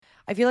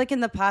I feel like in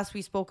the past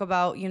we spoke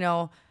about,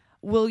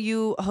 will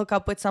you hook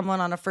up with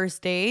someone on a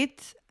first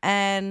date?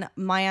 And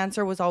my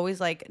answer was always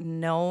like,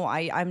 no,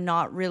 I'm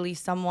not really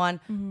someone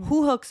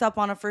who hooks up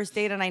on a first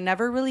date. And I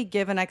never really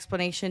give an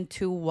explanation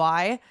to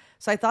why.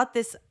 So I thought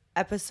this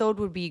episode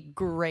would be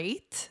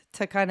great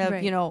to kind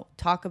of,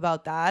 talk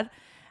about that.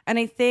 And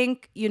I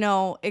think,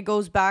 it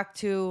goes back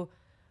to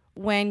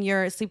when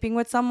you're sleeping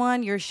with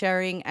someone, you're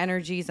sharing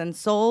energies and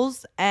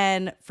souls.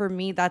 And for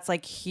me, that's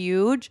like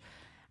huge.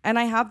 And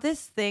I have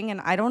this thing,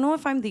 and I don't know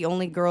if I'm the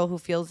only girl who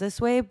feels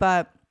this way,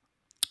 but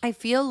I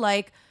feel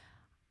like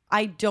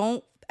I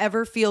don't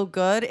ever feel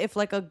good if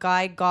like a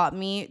guy got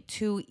me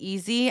too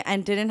easy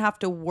and didn't have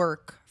to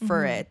work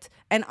for it.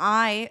 And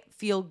I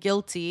feel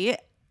guilty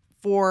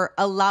for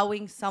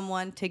allowing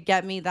someone to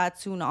get me that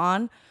soon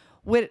on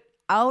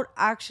without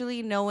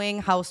actually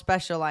knowing how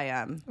special I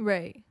am.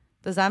 Right.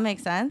 Does that make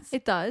sense?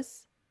 It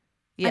does.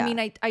 Yeah. I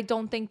mean, I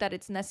don't think that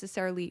it's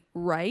necessarily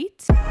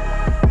right.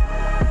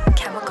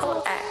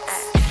 Chemical X.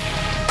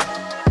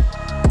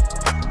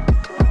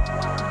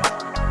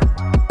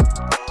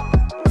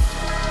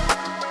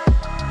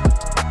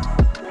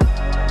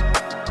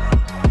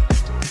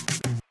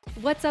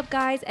 What's up,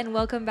 guys, and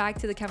welcome back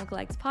to the Chemical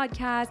X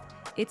podcast.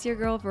 It's your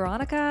girl,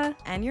 Veronica.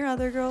 And your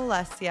other girl,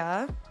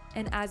 Alessia.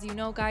 And as you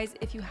know, guys,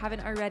 if you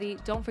haven't already,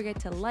 don't forget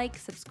to like,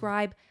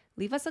 subscribe,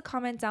 leave us a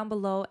comment down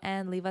below,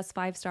 and leave us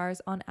 5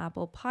 stars on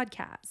Apple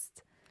Podcast.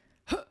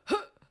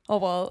 Oh,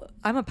 well,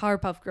 I'm a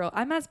Powerpuff Girl.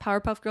 I'm as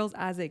Powerpuff Girls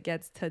as it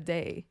gets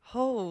today.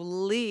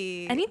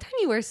 Holy. Anytime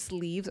you wear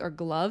sleeves or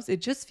gloves,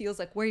 it just feels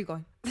like, where are you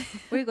going? Where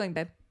are you going,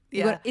 babe?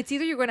 Yeah. It's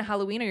either you're going to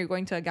Halloween or you're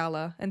going to a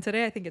gala. And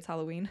today I think it's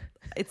Halloween.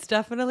 It's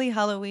definitely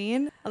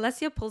Halloween.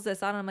 Alessia pulls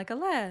this out and I'm like,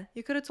 Ale,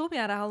 you could have told me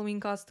I had a Halloween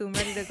costume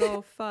ready to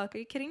go. Fuck, are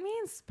you kidding me?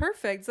 It's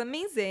perfect. It's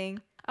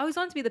amazing. I always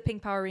wanted to be the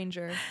pink Power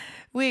Ranger.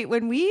 Wait,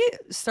 when we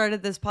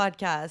started this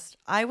podcast,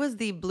 I was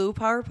the blue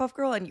Powerpuff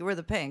Girl and you were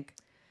the pink.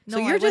 So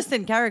No, you're just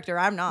in character.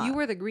 I'm not. You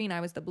were the green.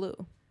 I was the blue.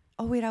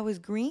 Oh, wait, I was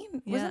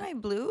green? Yeah. Wasn't I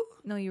blue?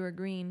 No, you were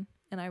green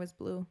and I was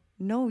blue.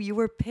 No, you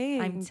were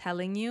pink. I'm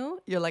telling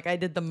you. You're like, I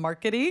did the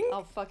marketing?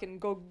 I'll fucking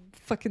go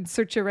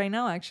search it right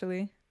now,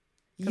 actually.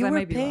 You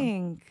were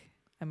pink.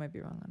 I might be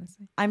wrong,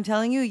 honestly. I'm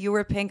telling you, you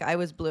were pink. I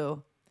was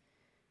blue.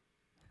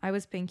 I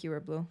was pink. You were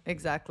blue.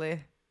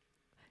 Exactly.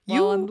 Well,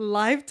 you on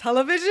live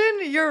television?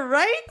 You're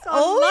right.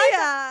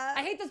 Yeah.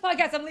 I hate this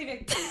podcast. I'm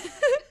leaving.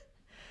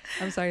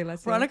 I'm sorry,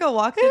 Leslie. Veronica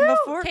walked in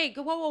before. Okay,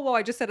 whoa.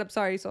 I just said I'm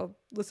sorry, so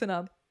listen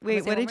up.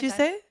 Wait, what did you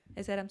say?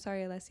 I said I'm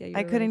sorry, Alessia.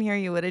 I couldn't hear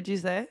you. What did you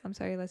say? I'm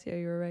sorry, Alessia.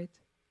 You were right.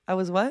 I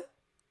was what?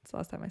 It's the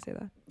last time I say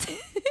that.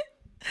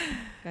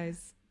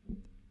 Guys.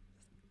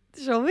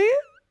 Show me.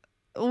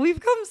 We've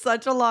come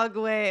such a long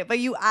way, but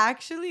you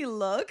actually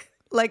look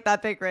like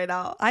that pic right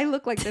now. I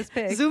look like this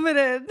pig. Zoom it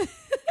in.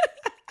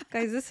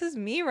 Guys, this is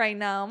me right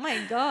now. Oh my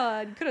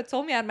God. You could have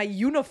told me I had my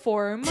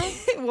uniform.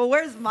 Well,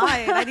 where's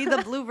mine? I need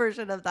the blue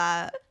version of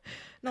that.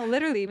 No,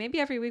 literally. Maybe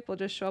every week we'll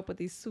just show up with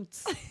these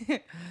suits.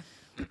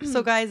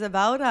 So guys,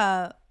 about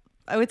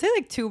I would say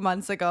like 2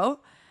 months ago,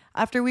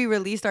 after we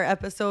released our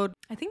episode.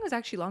 I think it was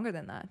actually longer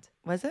than that.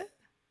 Was it?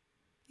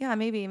 Yeah,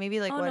 maybe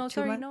like what? No, 2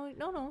 sorry, months?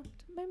 no,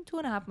 maybe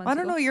 2.5 months. I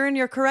don't know. You're in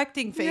your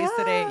correcting phase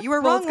today. You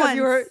were Well, wrong it's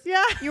 'cause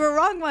once. You were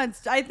wrong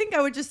once. I think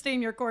I would just stay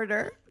in your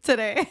corner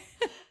today.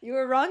 You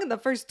were wrong in the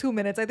first 2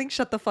 minutes. I think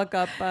shut the fuck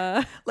up.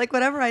 Like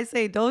whatever I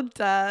say, don't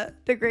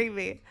degrade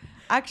me.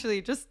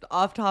 Actually, just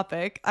off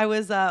topic, I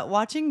was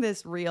watching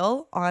this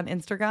reel on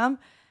Instagram.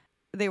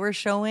 They were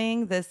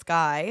showing this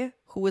guy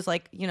who was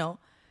like,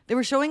 they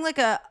were showing like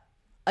a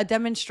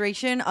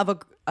demonstration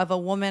of a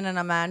woman and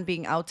a man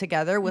being out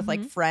together with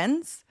like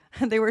friends.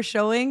 And they were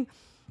showing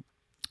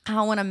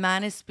how when a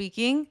man is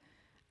speaking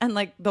and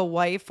like the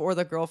wife or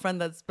the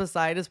girlfriend that's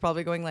beside is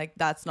probably going like,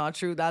 that's not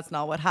true. That's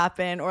not what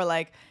happened. Or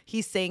like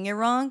he's saying it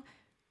wrong.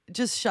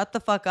 Just shut the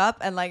fuck up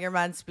and let your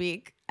man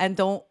speak and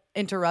don't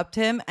interrupt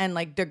him and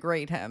like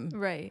degrade him.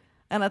 Right.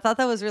 And I thought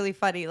that was really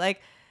funny.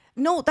 Like,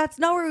 no, that's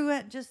not where we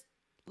went. Just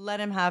let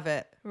him have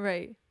it.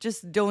 Right.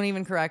 Just don't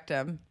even correct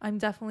him. I'm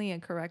definitely a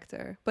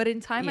corrector. But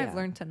in time, Yeah. I've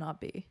learned to not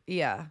be.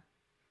 Yeah.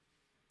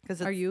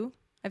 Are you?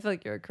 I feel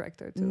like you're a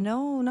corrector too.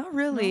 No, not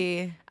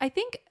really. No. I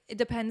think it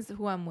depends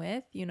who I'm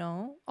with,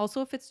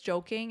 Also, if it's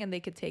joking and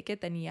they could take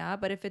it, then yeah.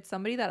 But if it's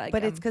somebody that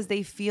But it's because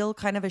they feel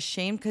kind of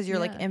ashamed because you're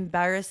like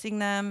embarrassing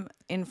them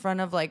in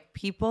front of like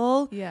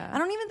people. Yeah. I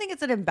don't even think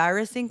it's an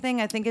embarrassing thing.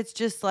 I think it's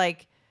just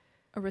like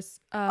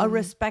a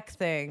respect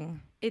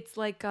thing. It's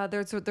like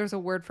there's a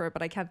word for it,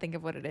 but I can't think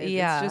of what it is.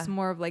 Yeah. It's just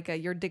more of like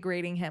you're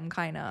degrading him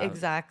kind of.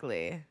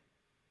 Exactly.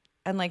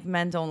 And like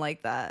men don't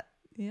like that.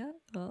 Yeah.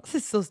 Well,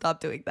 So stop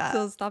doing that.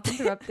 so stop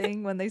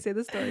interrupting when they say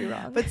the story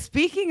wrong. But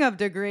speaking of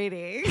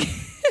degrading,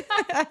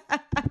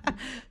 that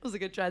was a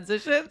good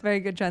transition. Very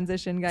good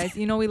transition, guys.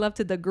 We love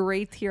to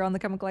degrade here on the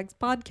Chemical X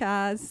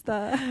podcast.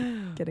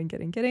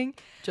 Kidding.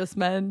 Just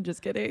men,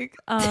 just kidding.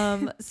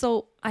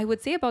 So I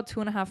would say about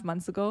 2.5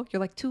 months ago, you're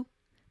like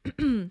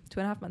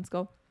 2.5 months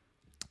ago,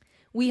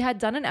 we had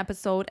done an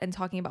episode and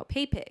talking about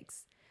pay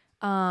pigs.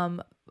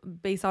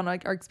 based on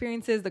like our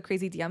experiences, the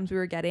crazy DMs we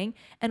were getting.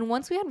 And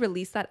once we had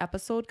released that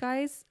episode,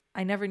 guys,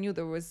 I never knew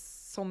there was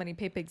so many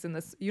pay pigs in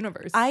this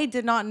universe. I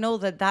did not know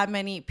that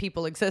many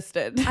people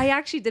existed. I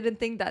actually didn't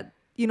think that,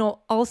 you know,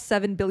 all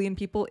 7 billion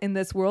people in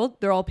this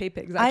world, they're all pay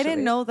pigs. Actually. I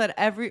didn't know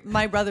that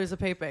my brother's a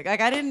pay pig. Like,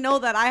 I didn't know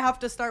that I have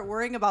to start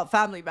worrying about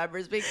family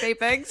members being pay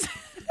pigs.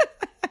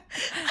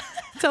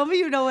 Tell me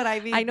you know what I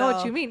mean. I know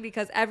what you mean,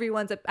 because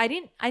everyone's I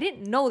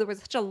didn't know there was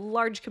such a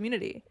large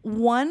community.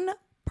 One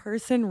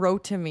person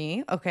wrote to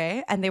me,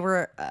 okay, and they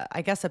were,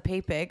 I guess, a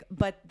pay pig,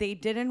 but they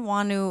didn't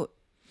want to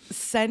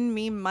send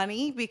me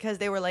money because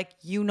they were like,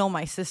 you know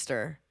my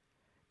sister,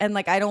 and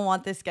like I don't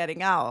want this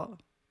getting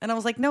out. And I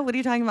was like, no, what are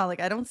you talking about?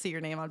 Like, I don't see your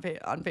name on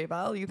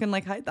PayPal. You can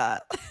like hide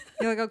that.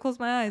 You're like, I'll close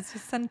my eyes.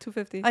 Just send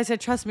 $250. I said,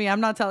 trust me,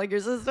 I'm not telling your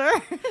sister.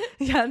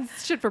 Yeah,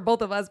 it's shit for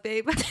both of us,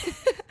 babe.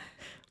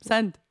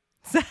 Send.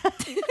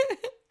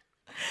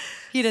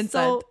 He didn't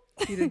send.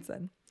 He didn't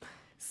send.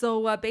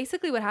 So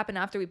basically what happened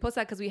after we posted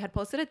that, because we had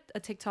posted a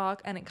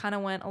TikTok and it kind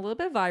of went a little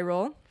bit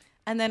viral.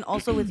 And then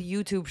also with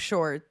YouTube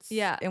Shorts,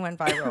 yeah, it went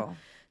viral.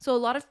 So a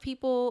lot of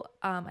people,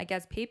 I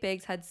guess pay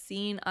pigs, had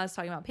seen us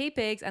talking about pay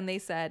pigs, and they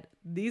said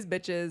these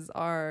bitches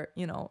are,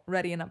 you know,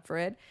 ready and up for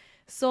it.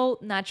 So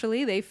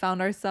naturally, they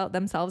found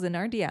themselves in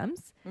our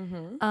DMs,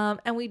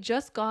 and we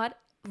just got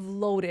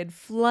flooded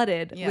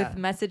with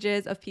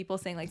messages of people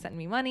saying like, send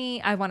me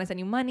money. I want to send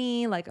you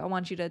money. Like, I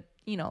want you to,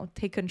 you know,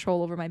 take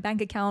control over my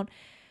bank account.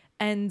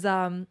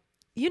 And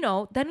you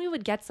know, then we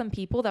would get some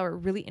people that were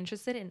really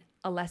interested in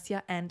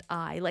Alessia and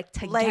I, like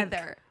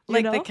together.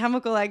 Like the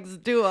Chemical X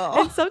duo.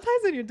 And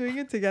sometimes when you're doing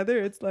it together,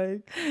 it's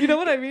like, you know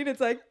what I mean?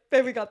 It's like,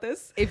 babe, we got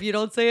this. If you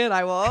don't say it,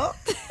 I will.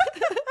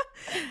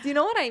 Do you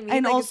know what I mean?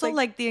 And like, also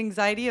like the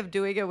anxiety of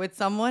doing it with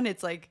someone,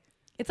 it's like,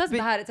 it's us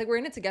bad. It's like we're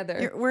in it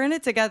together. We're in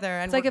it together.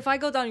 And it's like, if I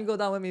go down, you go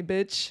down with me,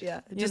 bitch.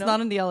 Yeah. Just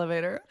not in the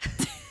elevator.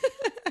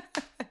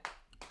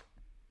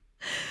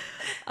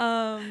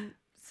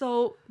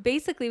 So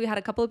basically, we had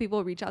a couple of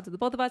people reach out to the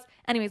both of us.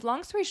 Anyways,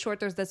 long story short,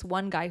 there's this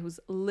one guy who's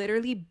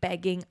literally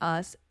begging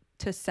us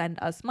to send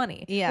us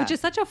money. Yeah. Which is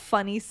such a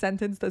funny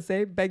sentence to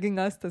say, begging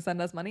us to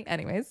send us money.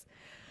 Anyways.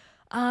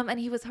 And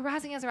he was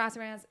harassing us.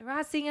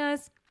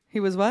 He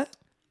was what?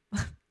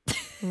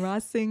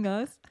 Harassing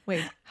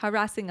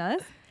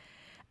us.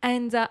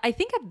 And I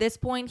think at this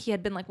point he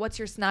had been like, what's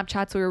your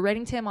Snapchat? So we were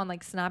writing to him on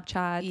like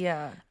Snapchat.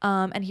 Yeah.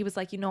 And he was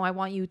like, you know, I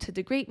want you to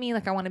degrade me.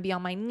 Like, I want to be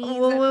on my knees.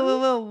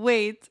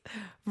 Wait.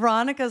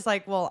 Veronica's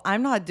like, well,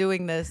 I'm not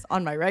doing this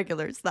on my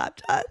regular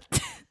Snapchat.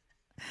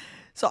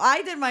 So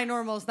I did my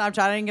normal Snapchat.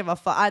 I didn't give a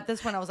fuck. At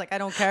this point, I was like, I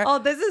don't care. Oh,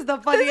 this is the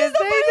funniest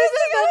thing.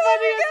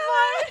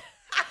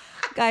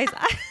 Guys, this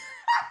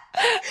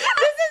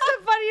is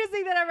the funniest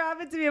thing that ever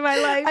happened to me in my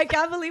life. I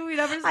can't believe we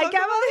never spoke I can't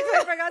believe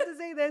I forgot to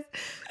say this.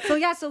 So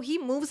yeah, so he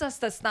moves us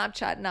to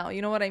Snapchat now.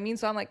 You know what I mean?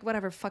 So I'm like,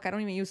 whatever, fuck, I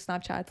don't even use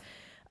Snapchat.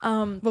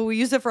 But we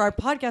used it for our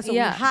podcast, so we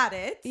had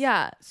it.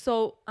 Yeah.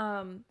 So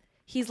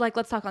he's like,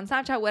 let's talk on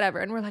Snapchat, whatever.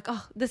 And we're like,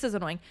 oh, this is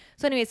annoying.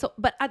 So anyway,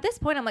 but at this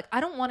point, I'm like, I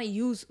don't want to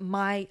use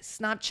my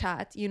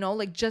Snapchat, you know,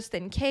 like just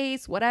in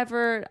case,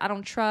 whatever. I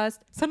don't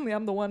trust. Suddenly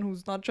I'm the one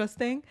who's not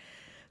trusting.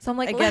 So I'm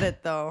like, I get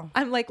it though.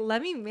 I'm like,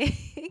 let me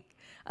make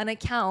an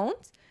account,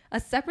 a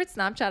separate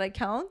Snapchat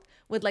account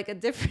with like a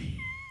different.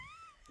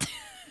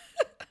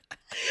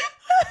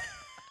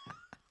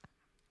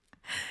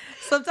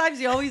 Sometimes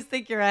you always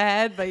think you're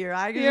ahead, but you're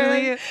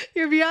actually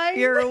you're behind.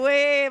 You're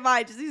way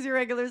behind. Just use your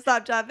regular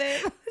Snapchat,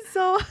 babe.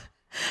 So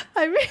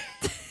I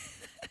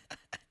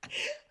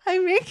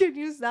make a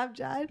new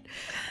Snapchat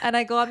and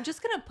I go, I'm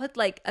just gonna put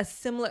like a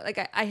similar,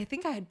 like I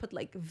think I had put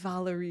like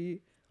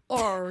Valerie,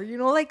 or you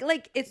know,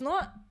 like it's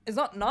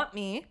not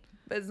me,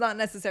 but it's not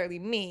necessarily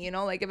me, you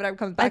know, like if it ever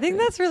comes back. I think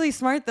that's really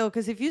smart though,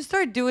 because if you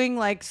start doing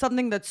like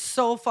something that's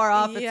so far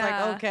off, it's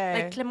like,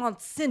 okay, like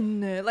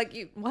Clementine, like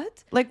you,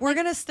 what? Like we're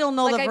gonna still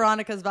know like that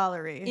Veronica's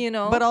Valerie, you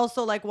know, but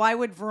also like, why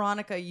would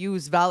Veronica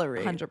use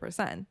Valerie?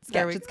 100%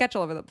 sketch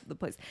all over the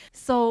place.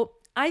 So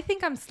I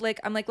think I'm slick.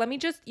 I'm like, let me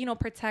just, you know,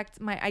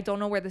 protect my, I don't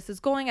know where this is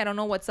going. I don't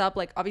know what's up.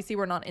 Like, obviously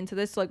we're not into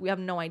this. So like, we have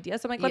no idea.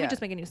 So I'm like, let me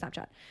just make a new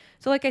Snapchat.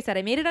 So like I said,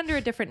 I made it under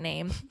a different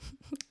name.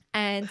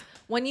 And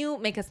when you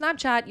make a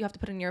Snapchat, you have to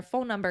put in your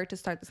phone number to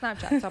start the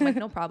Snapchat. So I'm like,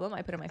 no problem.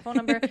 I put in my phone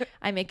number.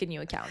 I make a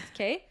new account.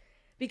 Okay.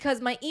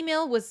 Because my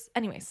email was,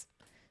 anyways.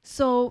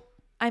 So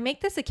I make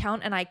this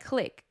account and I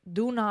click,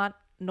 do not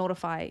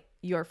notify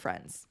your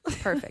friends.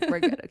 Perfect.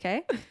 We're good.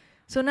 Okay.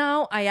 So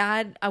now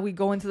we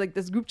go into like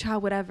this group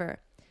chat, whatever.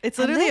 It's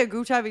literally a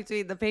group chat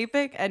between the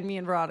Paypic and me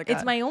and Veronica.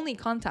 It's my only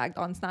contact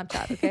on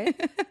Snapchat, okay?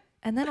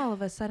 And then all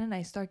of a sudden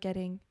I start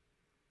getting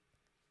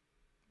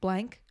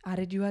blank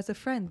added you as a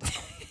friend.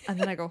 And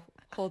then I go,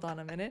 hold on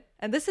a minute.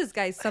 And this is,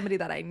 guys, somebody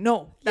that I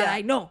know.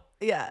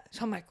 Yeah.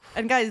 So I'm like,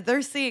 and guys,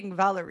 they're seeing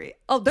Valerie.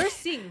 Oh, they're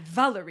seeing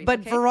Valerie.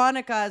 But okay?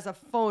 Veronica as a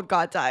phone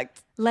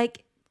contact.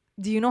 Like,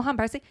 do you know how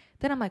embarrassing?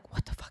 Then I'm like,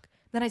 what the fuck?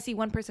 Then I see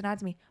one person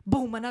adds me.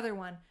 Boom, another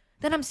one.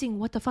 Then I'm seeing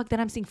what the fuck. Then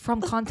I'm seeing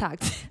from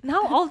contact.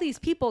 Now all these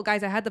people,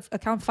 guys, I had the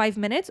account 5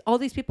 minutes. All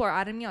these people are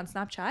adding me on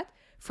Snapchat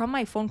from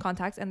my phone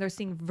contacts, and they're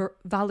seeing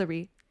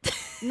Valerie.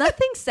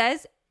 Nothing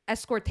says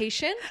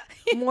escortation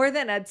more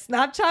than a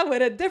Snapchat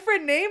with a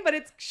different name, but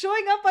it's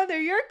showing up under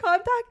your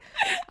contact.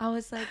 I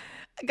was like,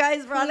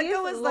 Guys, Veronica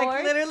Please, was Lord.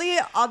 like literally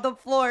on the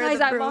floor. in guys,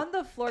 the I'm group. on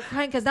the floor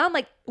crying because now I'm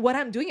like, what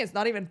I'm doing is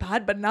not even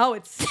bad, but now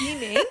it's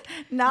seeming.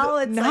 Now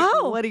it's like,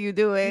 Now. what are you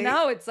doing?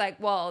 Now it's like,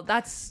 well,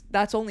 that's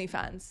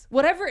OnlyFans.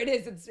 Whatever it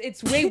is,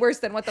 it's way worse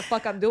than what the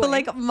fuck I'm doing. But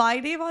like my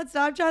name on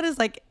Snapchat is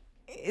like,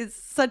 it's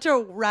such a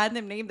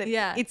random name that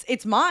Yeah.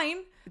 it's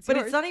mine, but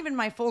yours. it's not even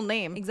my full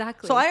name.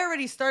 Exactly. So I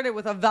already started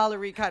with a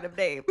Valerie kind of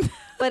name.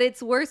 But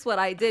it's worse what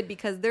I did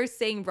because they're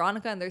saying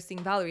Veronica and they're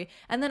saying Valerie.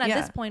 And then at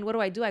Yeah. this point, what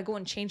do? I go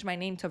and change my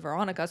name to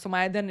Veronica. So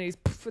my identity is,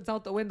 poof, it's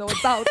out the window.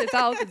 It's out.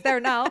 It's there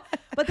now.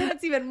 But then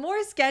it's even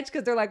more sketch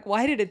because they're like,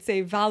 why did it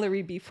say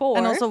Valerie before?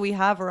 And also we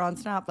have her on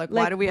Snap. Like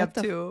why do we what have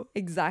the two?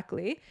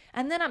 Exactly.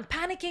 And then I'm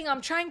panicking. I'm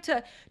trying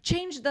to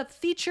change the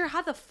feature.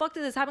 How the fuck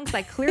did this happen? Because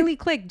I clearly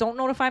clicked, don't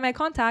notify my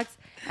contacts.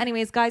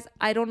 Anyways, guys,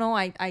 I don't know.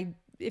 I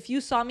if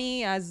you saw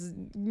me as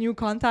new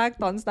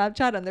contact on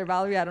Snapchat under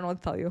Valerie, I don't know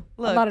what to tell you.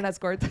 I'm Look. not an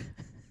escort.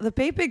 The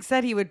pay pig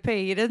said he would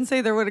pay. He didn't say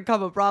there wouldn't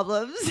come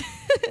problems.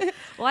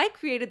 Well, I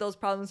created those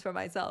problems for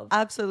myself.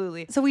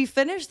 Absolutely. So we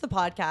finished the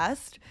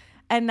podcast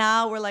and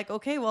now we're like,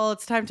 okay, well,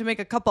 it's time to make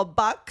a couple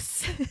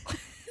bucks.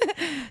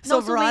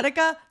 So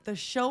Veronica, the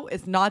show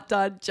is not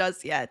done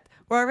just yet.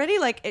 We're already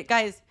like,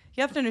 guys,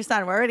 you have to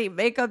understand, we're already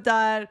makeup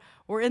done.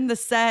 We're in the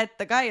set.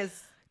 The guy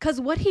is Because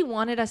what he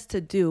wanted us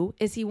to do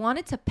is he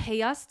wanted to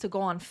pay us to go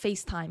on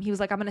FaceTime. He was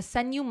like, I'm going to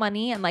send you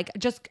money and like,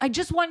 I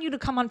just want you to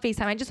come on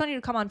FaceTime. I just want you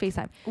to come on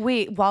FaceTime.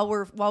 wait, while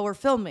we're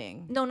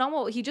filming. No, not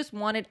what. He just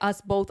wanted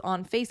us both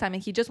on FaceTime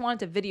and he just wanted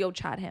to video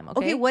chat him. Okay.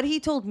 Okay, what he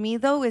told me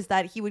though is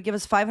that he would give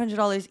us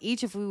 $500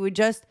 each if we would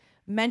just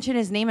mention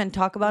his name and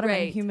talk about him and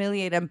Right.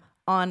 humiliate him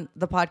on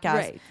the podcast.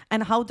 Right.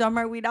 And how dumb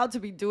are we now to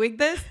be doing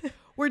this?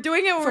 We're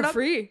doing it. We're For not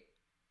free.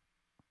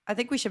 I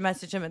think we should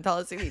message him and tell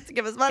us he needs to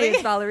give us money. Hey,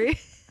 it's Valerie.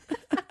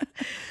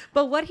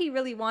 But what he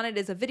really wanted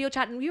is a video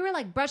chat. And we were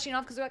like brushing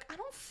off because we're like, I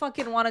don't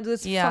fucking want to do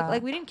this. Yeah. Fuck.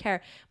 Like, we didn't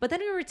care. But then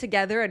we were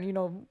together and, you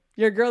know,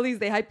 your girlies,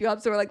 they hype you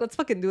up. So we're like, let's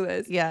fucking do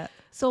this. Yeah.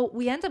 So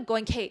we end up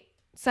going, Kate,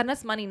 send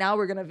us money now.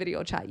 We're going to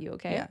video chat you.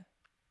 Okay. Yeah.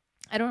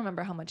 I don't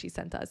remember how much he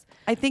sent us.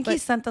 I think he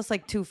But- sent us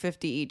like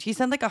 $250 each. He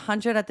sent like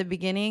 100 at the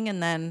beginning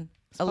and then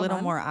a little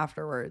on. more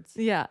afterwards.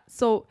 Yeah.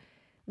 So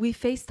we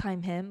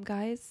FaceTime him,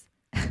 guys.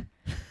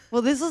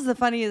 Well, this is the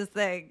funniest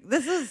thing.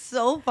 This is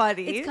so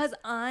funny. It's because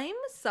I'm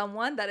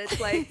someone that it's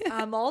like,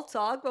 I'm all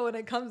talk, but when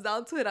it comes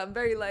down to it, I'm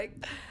very like,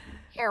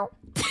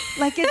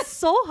 like it's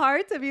so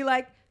hard to be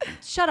like,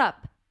 shut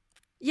up.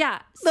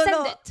 Yeah, No, send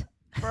no. it.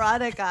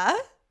 Veronica,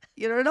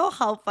 you don't know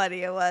how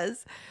funny it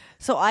was.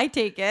 So I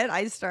take it,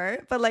 I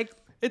start, but like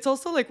it's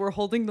also like we're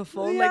holding the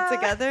phone like Yeah.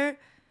 together.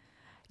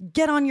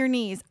 Get on your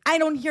knees. I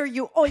don't hear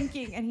you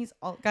oinking. And he's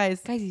all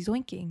guys, Guys, he's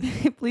winking.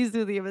 please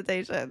do the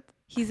imitation.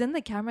 He's in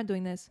the camera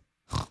doing this.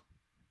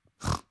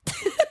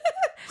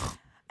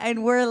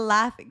 And we're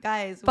laughing,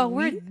 guys. But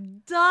we're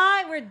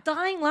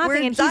dying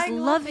laughing, and dying he's loving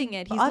laughing,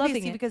 it. He's obviously,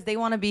 loving it. because they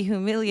want to be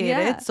humiliated.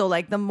 Yeah. So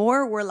like the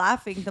more we're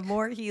laughing, the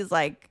more he's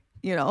like,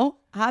 you know,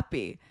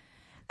 happy.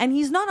 And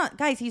he's not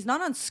on he's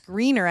not on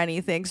screen or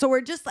anything. So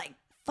we're just like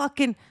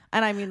fucking,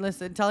 and I mean,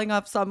 listen, telling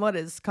off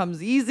someone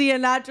comes easy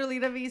and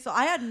naturally to me. So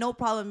I had no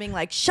problem being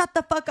like, shut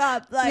the fuck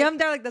up. Like, Yeah, I'm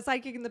there like the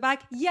sidekick in the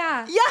back. Yeah.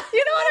 yeah,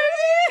 you know what I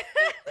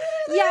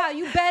mean? Yeah,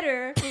 you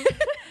better.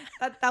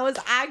 that was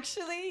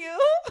actually you.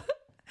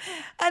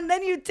 And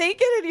then you take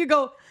it and you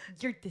go,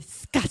 you're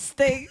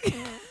disgusting.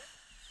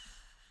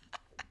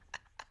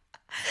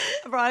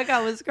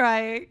 Veronica was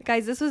crying.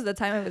 Guys, this was the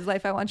time of his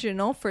life. I want you to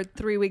know. For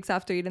 3 weeks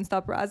after he didn't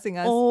stop harassing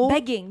us, Oh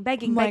begging.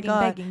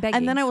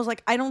 And then I was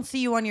like, I don't see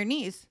you on your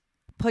knees.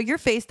 Put your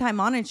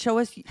FaceTime on and show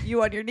us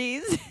you on your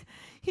knees.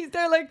 He's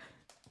there like,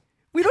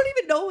 we don't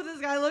even know what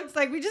this guy looks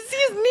like. We just see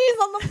his knees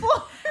on the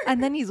floor.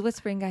 and then he's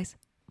whispering, guys,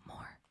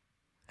 more.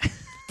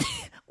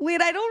 Wait,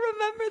 I don't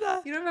remember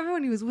that. You don't remember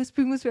when he was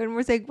whispering, and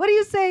we're saying, what are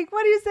you saying?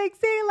 What are you saying?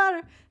 Say it louder.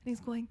 And he's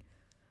going,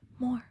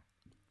 more.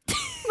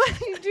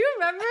 Do you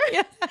remember?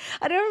 Yeah.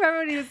 I don't remember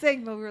what he was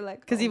saying, but we were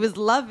like, Because he was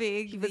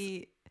loving was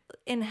the...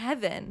 in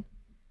heaven.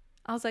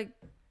 I was like,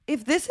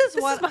 If this is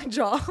this what... is my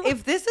job.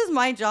 If this is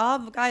my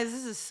job, guys,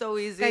 this is so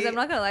easy. Guys, I'm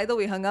not going to lie, though.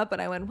 We hung up and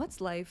I went,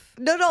 what's life?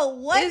 No,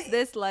 what Is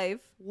this life?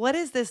 What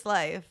is this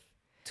life?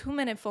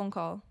 2-minute phone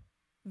call,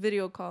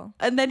 video call.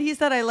 And then he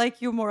said, I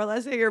like you more or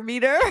less at your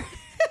meter.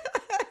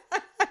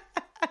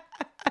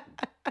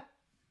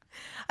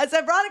 I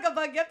said, Veronica,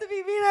 but you have to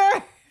be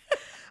meaner.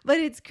 But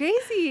it's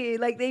crazy.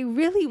 Like, they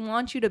really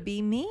want you to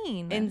be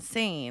mean.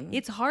 Insane.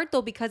 It's hard,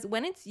 though, because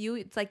when it's you,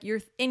 it's like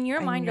you're in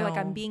your mind, you're like,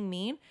 I'm know. being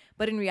mean.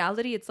 But in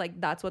reality, it's like,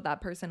 that's what that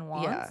person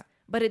wants. Yeah.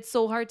 But it's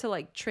so hard to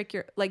like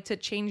to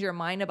change your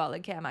mind about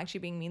like, hey, I'm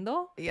actually being mean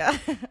though. Yeah.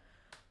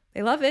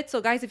 They love it.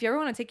 So guys, if you ever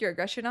want to take your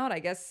aggression out, I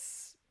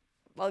guess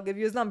I'll give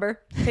you his number.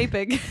 Hey,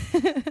 pig.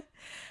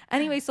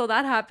 Anyway, so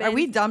that happened. Are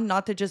we dumb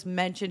not to just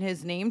mention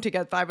his name to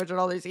get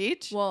 $500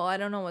 each? Well, I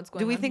don't know what's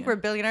going on. Do we think here.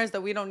 we're billionaires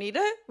that we don't need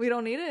it? We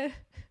don't need it.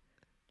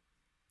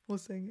 We'll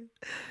sing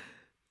it.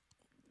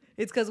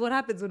 It's because what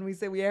happens when we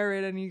say we air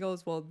it and he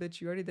goes, well,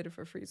 bitch, you already did it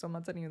for free, so I'm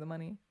not sending you the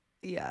money.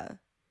 Yeah.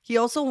 He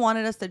also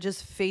wanted us to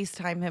just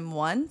FaceTime him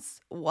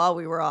once while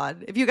we were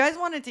on. If you guys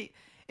wanted to,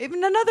 if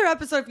in another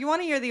episode, if you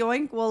want to hear the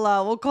oink,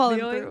 we'll call him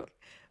through.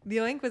 The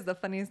oink was the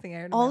funniest thing I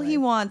heard. All he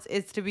wants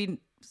is to be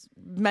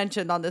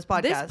mentioned on this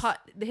podcast.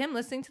 Him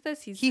listening to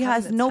this, he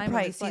has no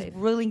price. He's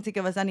willing to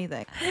give us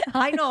anything.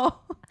 I know.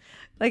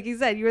 Like you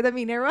said, you were the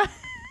minera.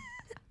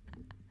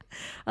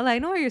 I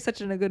know you're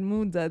such in a good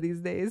mood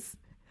these days.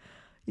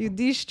 You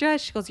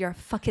de-stress. She goes, you're a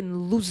fucking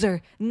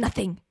loser.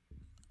 Nothing.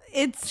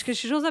 It's because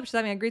she shows up. She's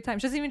having a great time.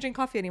 She doesn't even drink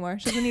coffee anymore.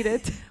 She doesn't need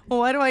it. Well,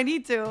 why do I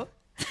need to?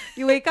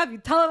 You wake up, you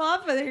tell him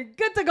off, and you're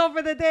good to go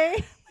for the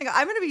day. Like,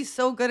 I'm gonna be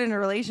so good in a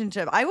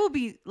relationship. I will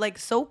be like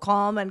so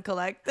calm and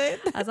collected.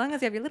 As long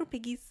as you have your little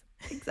piggies.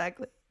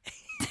 Exactly.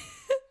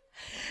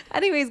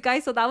 Anyways,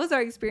 guys, so that was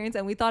our experience,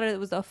 and we thought it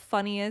was the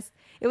funniest.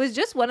 It was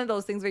just one of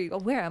those things where you go,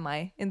 where am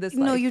I in this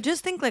life? No, you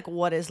just think like,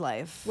 what is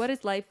life? What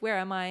is life? Where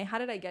am I? How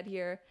did I get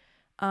here?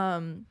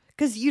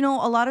 Because, you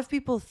know, a lot of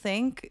people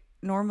think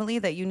normally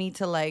that you need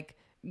to like,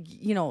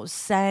 you know,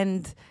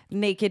 send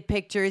naked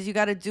pictures. You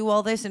got to do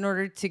all this in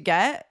order to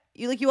get.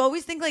 You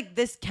always think like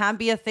this can't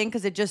be a thing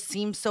because it just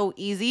seems so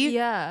easy.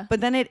 Yeah.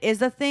 But then it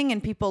is a thing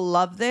and people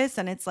love this.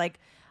 And it's like,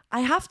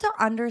 I have to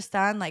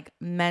understand like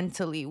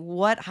mentally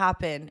what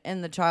happened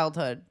in the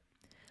childhood.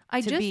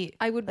 What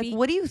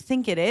do you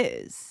think it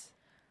is?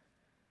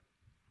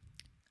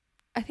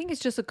 I think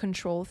it's just a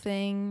control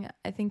thing.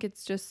 I think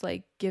it's just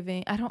like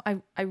giving. I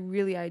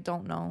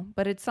don't know,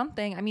 but it's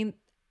something. I mean,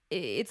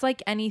 it's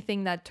like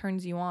anything that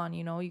turns you on,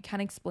 you know, you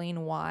can't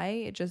explain why,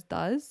 it just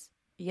does.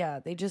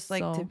 Yeah. They just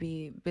like to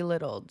be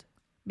belittled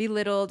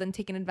and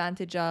taken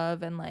advantage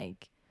of, and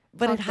like,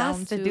 but it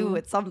has to do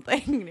with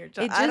something.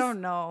 I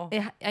don't know.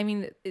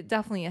 It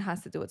definitely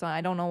has to do with something.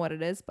 I don't know what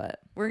it is, but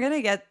we're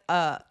gonna get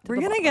a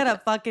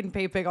fucking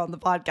pay pig on the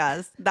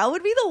podcast. That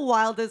would be the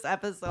wildest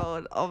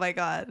episode. Oh my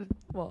god.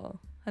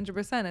 Well,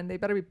 100%, and they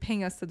better be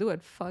paying us to do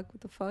it. What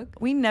the fuck?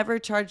 We never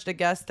charged a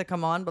guest to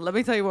come on, but let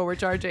me tell you what we're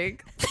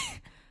charging.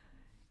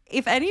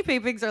 If any pay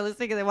pigs are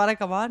listening and they want to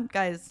come on,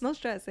 guys, no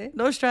stress, eh?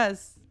 No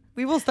stress.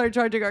 We will start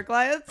charging our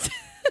clients.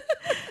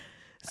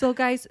 So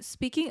guys,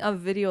 speaking of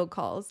video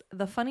calls,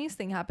 the funniest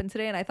thing happened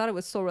today, and I thought it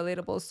was so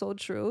relatable, so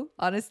true.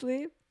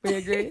 Honestly, we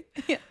agree.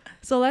 Yeah.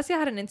 So Alessia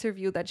had an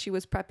interview that she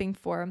was prepping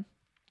for,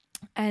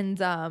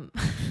 and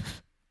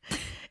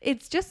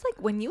it's just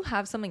like when you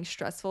have something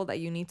stressful that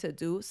you need to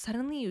do,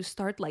 suddenly you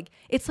start like,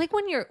 it's like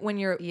when you're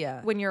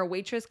a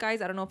waitress,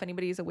 guys. I don't know if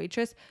anybody is a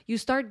waitress. You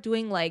start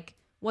doing like,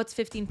 what's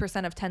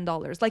 15% of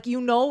 $10? Like, you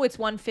know, it's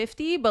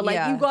 $150, but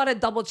like you gotta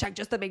double check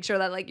just to make sure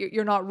that like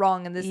you're not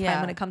wrong in this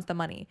time when it comes to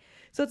money.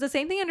 So it's the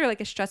same thing under like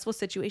a stressful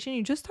situation.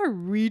 You just start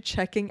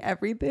rechecking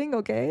everything.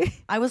 Okay.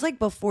 I was like,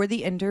 before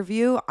the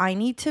interview, I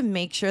need to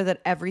make sure that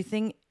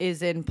everything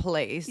is in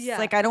place. Yeah.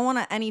 Like, I don't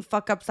want any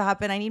fuck ups to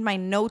happen. I need my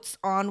notes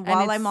on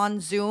while I'm on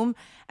Zoom.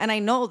 And I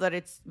know that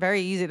it's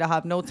very easy to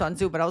have notes on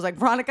Zoom, but I was like,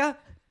 Veronica,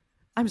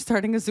 I'm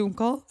starting a Zoom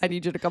call. I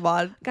need you to come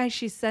on. Guys,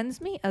 she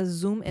sends me a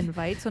Zoom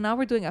invite. So now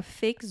we're doing a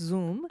fake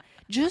Zoom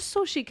just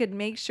so she could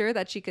make sure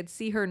that she could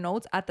see her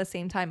notes at the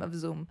same time of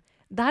Zoom.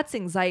 That's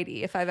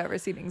anxiety, if I've ever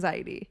seen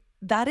anxiety.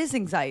 That is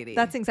anxiety.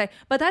 That's anxiety.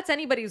 But that's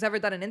anybody who's ever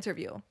done an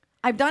interview.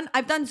 I've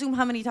done Zoom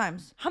how many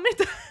times? How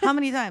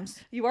many times?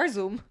 You are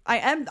Zoom.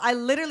 I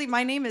literally,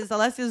 my name is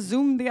Alessia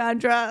Zoom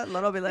Deandra.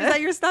 Is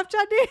that your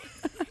Snapchat name?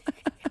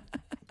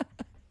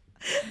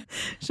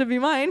 Should be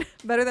mine.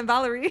 Better than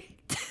Valerie.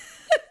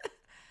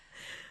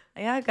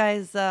 Yeah,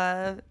 guys,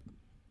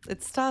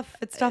 it's tough.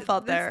 It's tough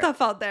out there. It's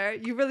tough out there.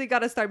 You really got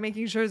to start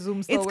making sure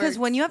Zoom still works. It's because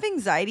when you have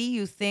anxiety,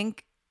 you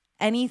think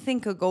anything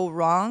could go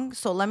wrong.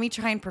 So let me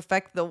try and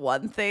perfect the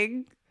one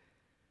thing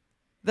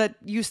that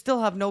you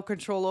still have no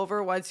control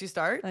over once you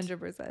start.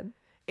 100%.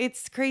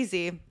 It's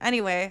crazy.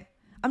 Anyway,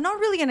 I'm not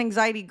really an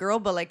anxiety girl,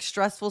 but like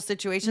stressful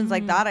situations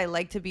like that, I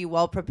like to be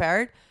well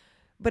prepared.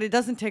 But it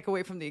doesn't take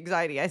away from the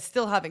anxiety. I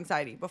still have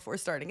anxiety before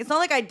starting. It's not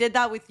like I did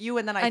that with you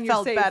and then I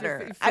felt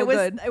better.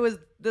 It was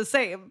the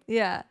same.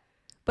 Yeah.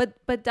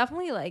 But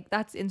definitely like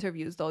that's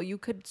interviews though. You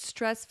could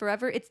stress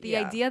forever. It's the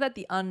idea that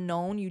the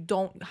unknown, you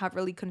don't have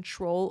really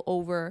control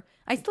over.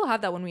 I still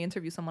have that when we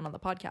interview someone on the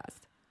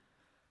podcast.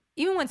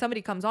 Even when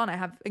somebody comes on, I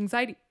have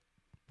anxiety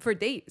for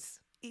days.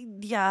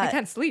 Yeah. I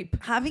can't sleep.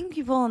 Having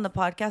people on the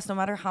podcast, no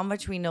matter how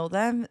much we know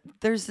them,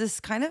 there's this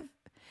kind of,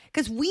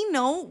 because we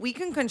know we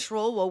can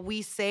control what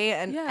we say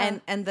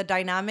and the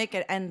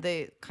dynamic and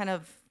the kind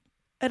of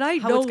and I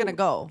how know it's gonna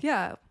go.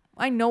 Yeah,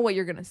 I know what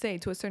you're gonna say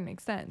to a certain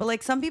extent. But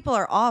like some people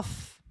are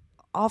off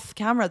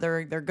camera,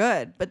 they're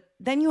good, but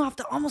then you have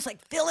to almost like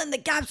fill in the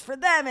gaps for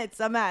them. It's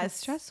a mess. It's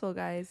stressful,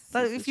 guys.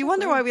 But if you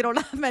wonder why we don't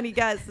have many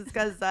guests, it's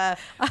because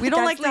we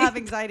don't like to have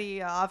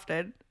anxiety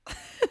often.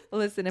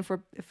 Listen, if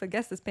a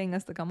guest is paying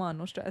us to come on,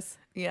 no stress.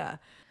 Yeah.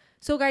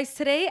 So guys,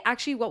 today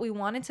actually what we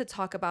wanted to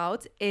talk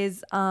about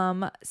is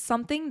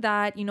something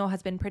that, you know,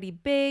 has been pretty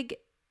big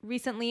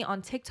recently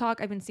on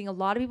TikTok. I've been seeing a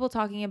lot of people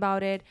talking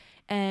about it,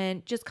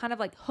 and just kind of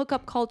like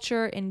hookup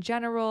culture in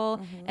general,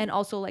 and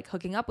also like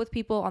hooking up with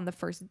people on the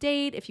first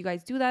date, if you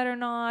guys do that or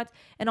not,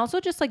 and also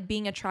just like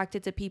being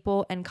attracted to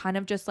people and kind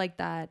of just like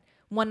that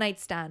one night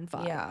stand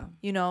vibe. Yeah.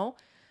 You know?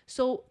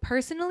 So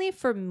personally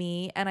for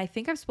me, and I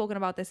think I've spoken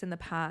about this in the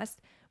past,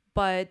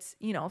 but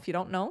you know, if you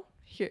don't know,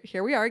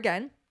 here we are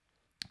again.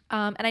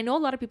 And I know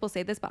a lot of people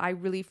say this, but I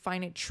really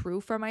find it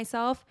true for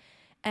myself.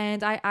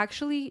 And I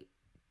actually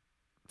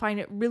find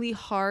it really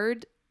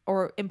hard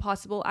or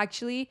impossible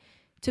actually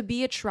to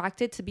be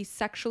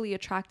sexually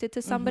attracted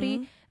to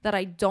somebody that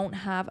I don't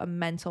have a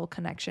mental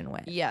connection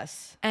with.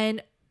 Yes.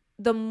 And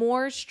the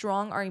more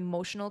strong our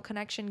emotional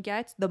connection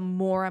gets, the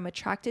more I'm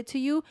attracted to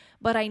you.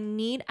 But I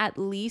need at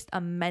least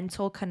a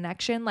mental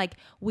connection. Like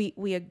we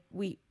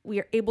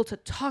are able to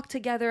talk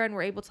together and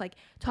we're able to like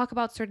talk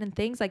about certain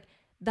things. Like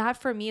that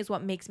for me is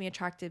what makes me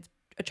attracted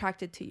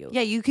to you.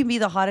 Yeah, you can be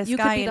the hottest You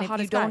could guy, be the and if you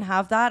hottest don't guy.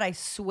 have that, I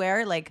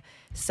swear, like,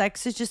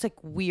 sex is just like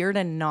weird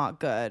and not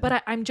good.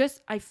 But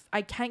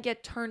I can't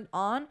get turned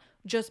on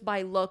just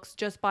by looks,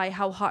 just by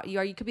how hot you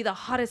are. You could be the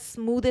hottest,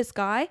 smoothest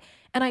guy,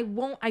 and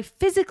I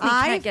physically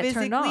can't get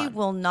turned on. I physically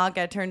will not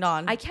get turned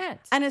on. I can't.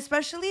 And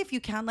especially if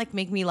you can't like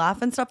make me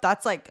laugh and stuff,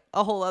 that's like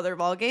a whole other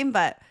ballgame.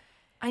 But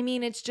I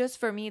mean, it's just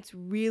for me, it's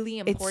really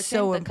important.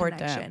 so the important.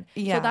 Connection.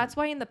 Yeah. So that's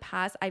why in the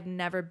past, I've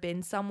never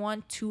been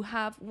someone to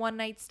have one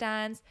night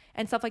stands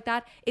and stuff like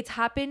that. It's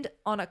happened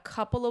on a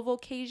couple of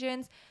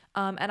occasions.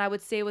 And I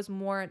would say it was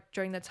more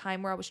during the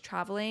time where I was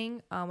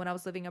traveling, when I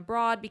was living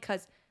abroad,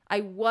 because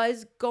I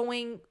was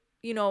going,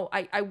 you know,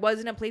 I was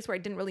in a place where I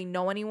didn't really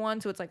know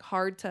anyone. So it's like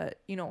hard to,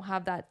 you know,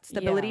 have that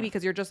stability Yeah.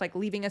 because you're just like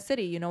leaving a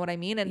city, you know what I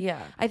mean? And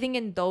Yeah. I think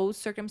in those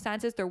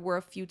circumstances, there were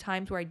a few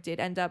times where I did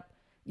end up,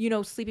 you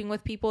know, sleeping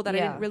with people that I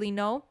didn't really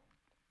know.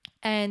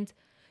 And,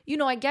 you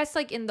know, I guess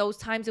like in those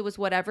times it was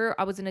whatever.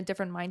 I was in a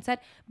different mindset,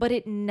 but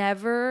it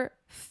never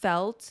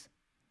felt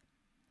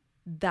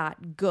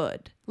that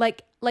good.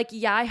 Like,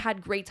 yeah, I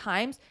had great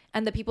times,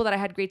 and the people that I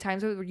had great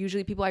times with were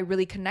usually people I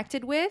really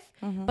connected with.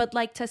 But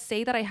like to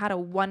say that I had a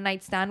one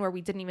night stand where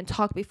we didn't even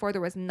talk before,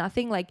 there was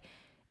nothing, like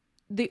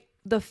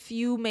the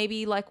few,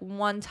 maybe like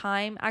one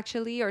time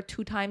actually, or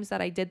two times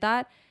that I did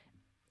that,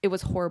 it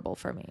was horrible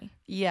for me.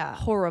 yeah,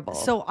 Horrible.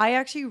 So I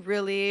actually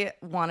really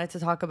wanted to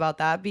talk about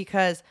that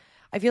because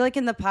I feel like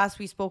in the past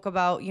we spoke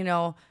about, you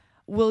know,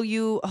 will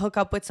you hook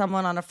up with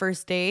someone on a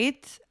first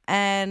date?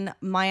 And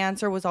my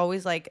answer was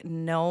always like,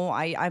 no,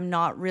 I'm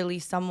not really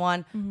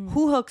someone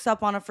who hooks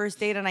up on a first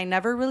date. And I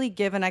never really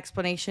give an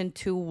explanation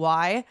to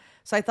why.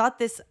 So I thought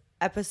this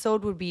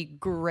episode would be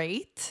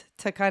great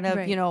to kind of,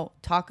 Right. you know,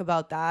 talk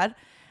about that.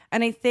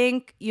 And I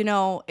think, you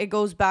know, it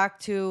goes back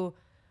to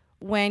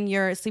when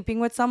you're sleeping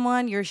with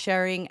someone, you're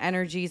sharing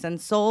energies and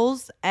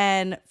souls.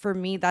 And for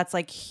me, that's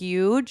like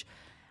huge.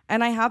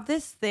 And I have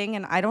this thing,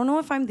 and I don't know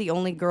if I'm the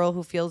only girl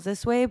who feels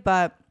this way,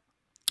 but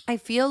I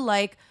feel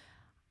like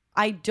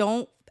I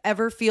don't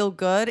ever feel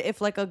good if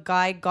like a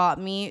guy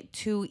got me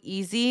too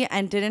easy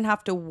and didn't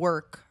have to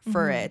work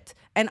for it.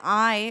 And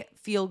I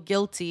feel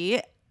guilty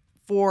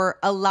for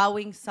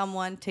allowing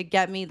someone to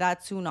get me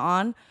that soon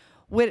on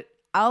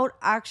without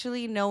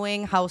actually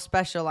knowing how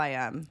special I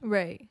am.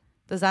 right.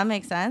 Does that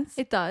make sense?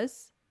 It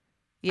does.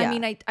 Yeah. I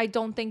mean, I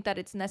don't think that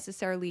it's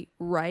necessarily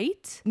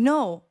right.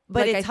 No,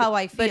 but Like, it's how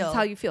I feel. But it's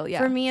how you feel, yeah.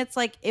 For me, it's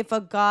like if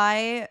a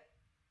guy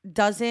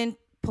doesn't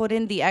put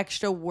in the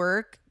extra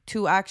work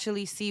to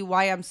actually see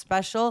why I'm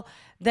special,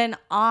 then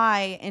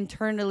I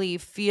internally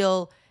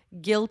feel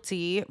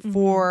guilty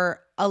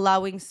for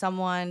allowing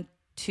someone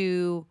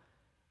to,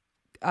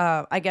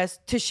 I guess,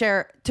 to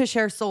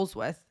share souls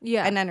with,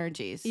 Yeah. and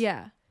energies.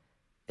 Yeah.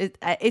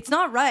 It's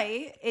not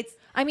right.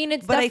 I mean,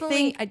 it's But I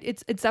definitely think-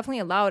 it's definitely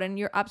allowed, and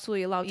you're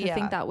absolutely allowed to Yeah.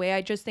 think that way.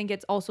 I just think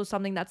it's also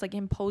something that's like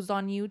imposed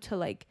on you to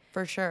like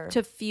for sure.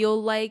 to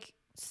feel like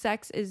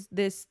sex is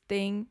this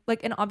thing.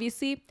 Like, and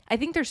obviously, I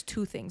think there's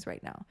two things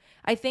right now.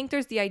 I think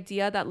there's the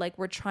idea that like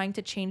we're trying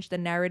to change the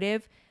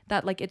narrative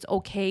that like it's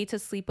okay to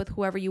sleep with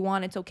whoever you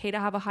want. It's okay to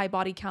have a high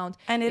body count.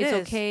 And it it's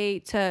is. okay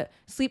to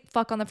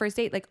fuck on the first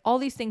date. Like all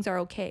these things are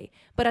okay.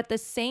 But at the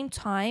same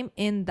time,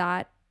 in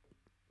that,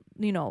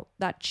 you know,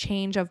 that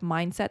change of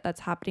mindset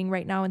that's happening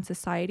right now in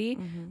society,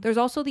 there's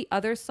also the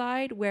other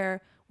side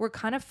where we're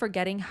kind of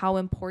forgetting how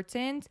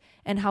important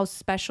and how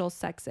special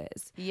sex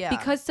is. Yeah.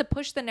 Because to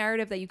push the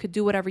narrative that you could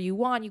do whatever you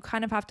want, you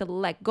kind of have to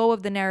let go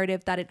of the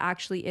narrative that it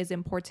actually is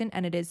important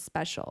and it is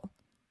special.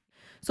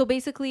 So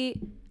basically,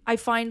 I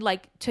find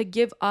like to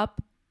give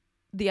up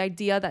the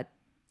idea that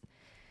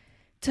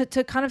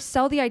to kind of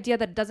sell the idea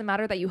that it doesn't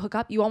matter that you hook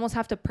up, you almost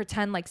have to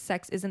pretend like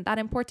sex isn't that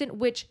important,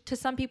 which to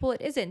some people it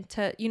isn't.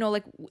 To, you know,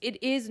 like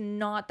it is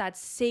not that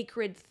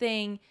sacred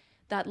thing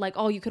that like,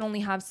 oh, you can only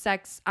have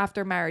sex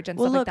after marriage and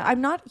Well, stuff look, like that.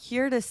 I'm not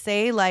here to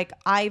say like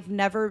I've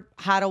never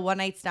had a one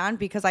night stand,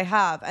 because I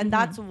have. And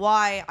that's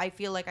why I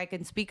feel like I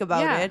can speak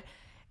about Yeah. it.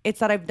 It's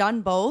that I've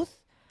done both.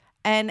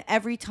 And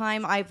every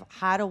time I've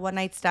had a one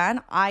night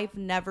stand, I've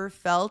never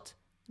felt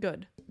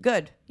Good.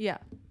 good. Yeah.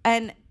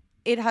 And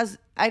it has,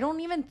 I don't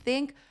even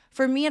think,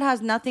 for me, it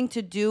has nothing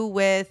to do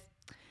with,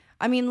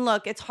 I mean,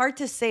 look, it's hard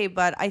to say,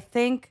 but I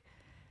think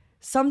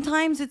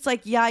sometimes it's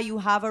like, yeah, you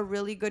have a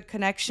really good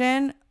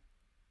connection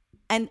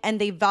and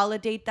they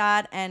validate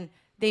that and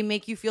they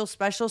make you feel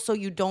special so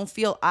you don't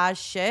feel as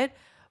shit.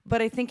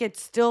 But I think it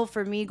still,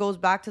 for me, goes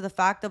back to the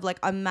fact of like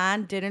a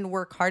man didn't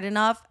work hard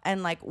enough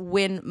and like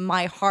win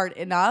my heart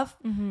enough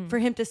for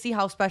him to see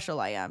how special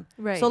I am.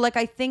 Right. So like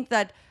I think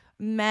that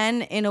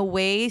men in a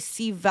way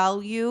see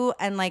value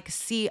and like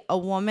see a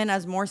woman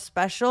as more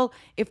special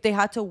if they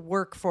had to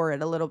work for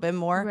it a little bit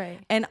more. Right.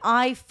 And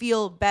I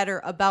feel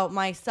better about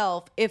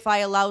myself if I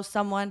allow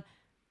someone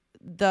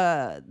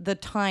the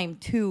time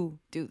to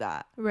do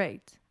that.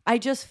 Right. I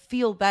just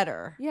feel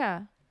better.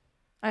 Yeah.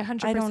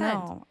 100%. I don't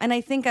know. And I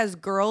think as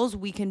girls,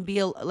 we can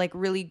be like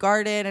really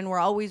guarded and we're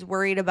always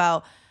worried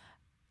about,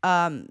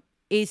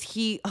 is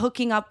he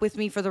hooking up with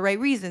me for the right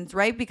reasons,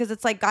 right? Because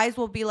it's like guys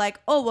will be like,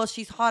 oh, well,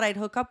 she's hot, I'd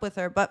hook up with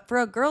her. But for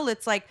a girl,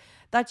 it's like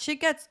that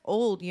shit gets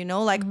old, you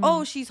know? Like,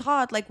 oh, she's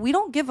hot. Like, we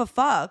don't give a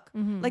fuck.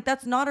 Like,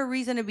 that's not a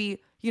reason to be,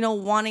 you know,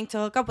 wanting to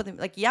hook up with him.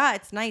 Like, yeah,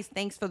 it's nice.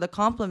 Thanks for the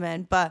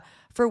compliment. But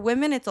for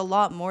women, it's a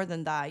lot more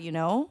than that, you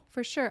know?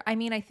 For sure. I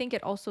mean, I think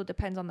it also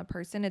depends on the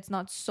person. It's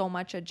not so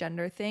much a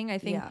gender thing. I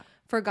think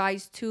for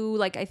guys too,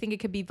 like, I think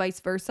it could be vice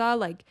versa.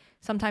 Like,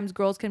 sometimes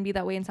girls can be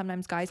that way and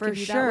sometimes guys can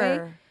be that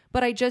way.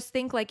 But I just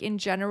think, like, in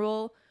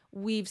general,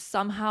 we've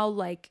somehow,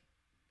 like,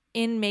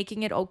 in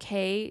making it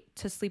okay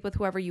to sleep with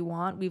whoever you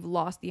want, we've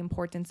lost the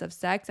importance of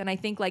sex. And I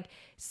think like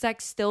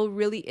sex still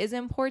really is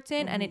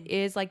important and it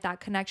is like that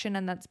connection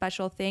and that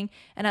special thing.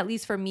 And at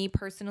least for me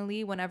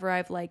personally, whenever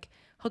I've like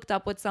hooked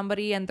up with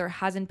somebody and there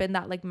hasn't been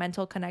that like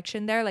mental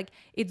connection there, like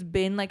it's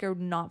been like a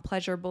not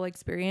pleasurable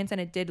experience and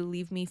it did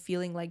leave me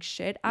feeling like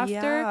shit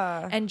after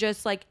and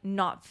just like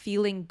not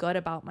feeling good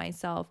about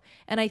myself.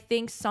 And I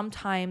think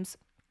sometimes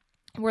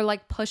we're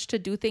like pushed to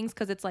do things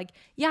because it's like,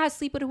 yeah,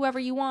 sleep with whoever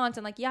you want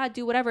and like, yeah,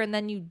 do whatever. And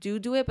then you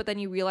do it, but then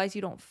you realize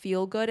you don't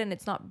feel good and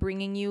it's not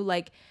bringing you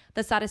like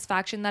the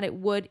satisfaction that it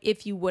would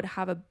if you would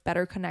have a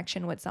better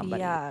connection with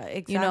somebody. Yeah,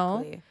 exactly. You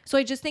know? So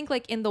I just think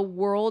like in the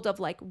world of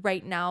like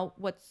right now,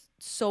 what's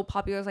so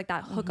popular is like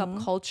that hookup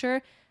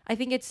culture. I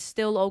think it's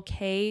still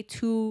okay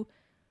to,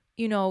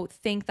 you know,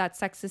 think that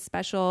sex is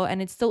special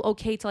and it's still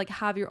okay to like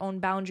have your own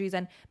boundaries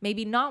and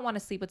maybe not want to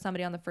sleep with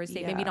somebody on the first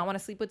date, maybe not want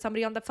to sleep with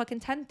somebody on the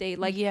fucking 10th date.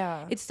 Like,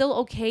 it's still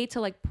okay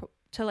to like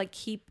to like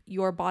keep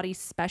your body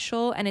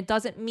special. And it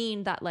doesn't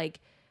mean that like,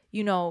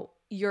 you know,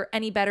 you're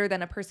any better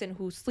than a person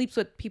who sleeps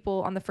with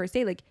people on the first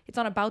date. Like, it's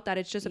not about that.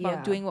 It's just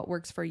about doing what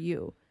works for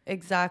you.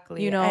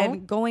 Exactly. You know,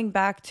 and going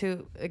back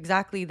to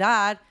exactly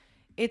that,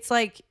 it's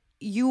like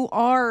you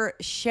are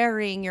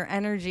sharing your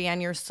energy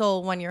and your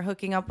soul when you're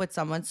hooking up with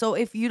someone. So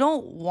if you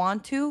don't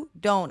want to,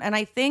 don't. And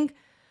I think,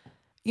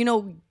 you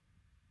know,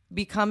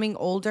 becoming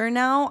older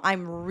now,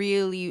 I'm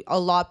really a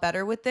lot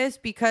better with this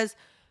because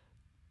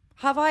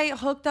have I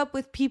hooked up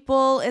with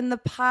people in the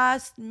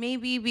past?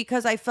 Maybe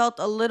because I felt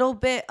a little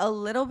bit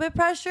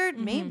pressured.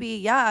 Maybe,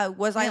 yeah.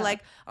 Was I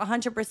like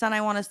 100% I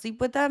want to sleep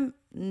with them?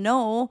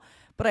 No,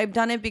 but I've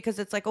done it because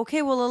it's like,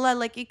 okay, well,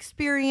 like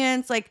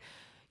experience, like,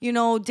 you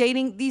know,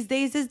 dating these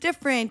days is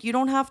different. You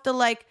don't have to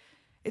like,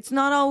 it's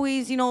not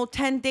always, you know,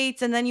 10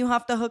 dates and then you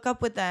have to hook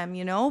up with them,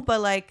 you know?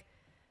 But like,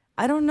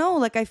 I don't know.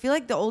 Like, I feel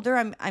like the older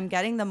I'm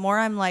getting, the more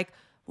I'm like,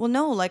 well,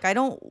 no, like I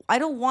don't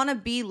want to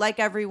be like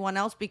everyone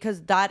else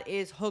because that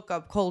is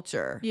hookup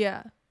culture.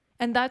 Yeah.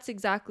 And that's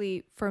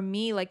exactly for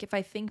me. Like, if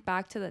I think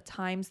back to the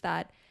times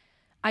that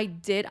I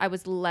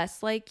was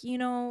less like, you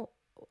know,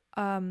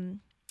 I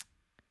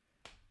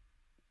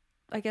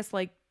guess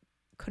like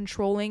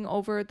controlling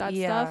over that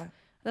stuff.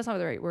 That's not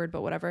the right word,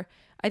 but whatever.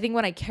 I think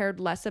when I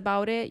cared less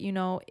about it, you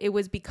know, it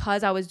was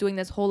because I was doing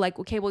this whole like,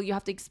 okay, well, you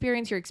have to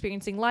experience, you're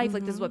experiencing life.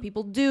 Like, this is what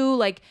people do.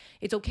 Like,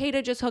 it's okay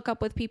to just hook up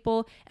with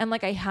people. And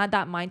like, I had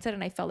that mindset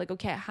and I felt like,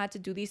 okay, I had to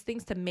do these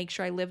things to make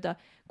sure I lived a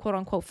quote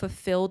unquote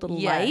fulfilled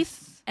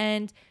life.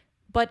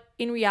 But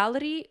in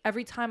reality,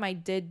 every time I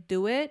did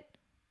do it,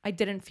 I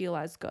didn't feel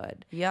as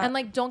good. Yeah. And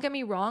like, don't get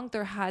me wrong,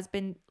 there has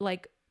been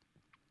like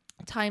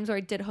times where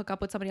I did hook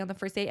up with somebody on the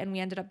first date and we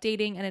ended up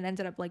dating and it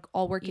ended up like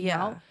all working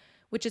out,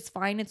 which is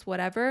fine. It's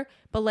whatever.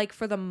 But like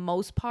for the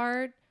most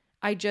part,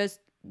 I just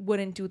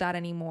wouldn't do that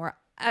anymore.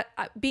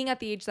 Being at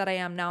the age that I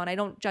am now, and I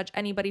don't judge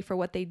anybody for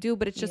what they do,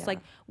 but it's just like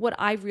what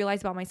I've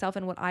realized about myself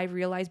and what I've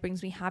realized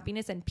brings me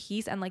happiness and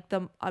peace and like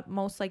the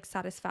utmost like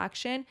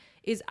satisfaction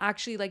is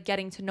actually like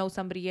getting to know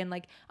somebody and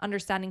like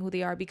understanding who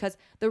they are, because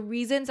the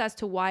reasons as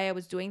to why I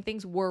was doing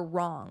things were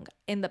wrong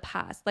in the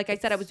past. Like I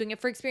said, I was doing it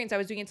for experience. I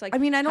was doing it to like, I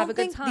mean, I don't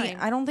think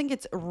I don't think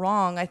it's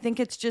wrong. I think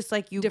it's just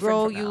like you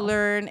grow, you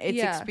learn,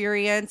 it's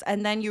experience,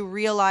 and then you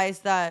realize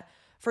that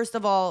first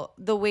of all,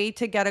 the way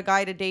to get a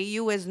guy to date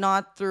you is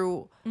not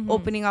through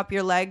opening up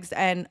your legs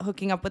and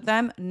hooking up with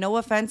them. No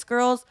offense,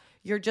 girls.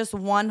 You're just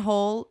one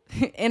hole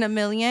in a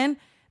million.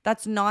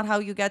 That's not how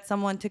you get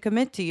someone to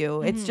commit to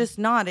you. It's just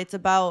not. It's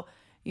about,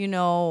 you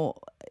know,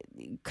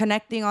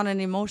 connecting on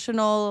an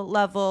emotional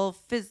level,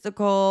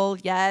 physical,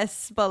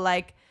 yes. But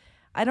like,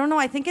 I don't know.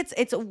 I think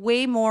it's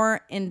way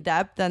more in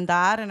depth than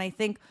that. And I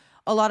think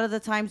a lot of the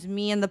times,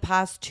 me in the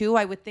past too,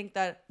 I would think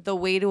that the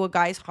way to a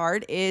guy's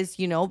heart is,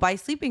 you know, by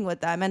sleeping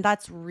with them. And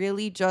that's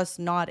really just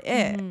not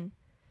it.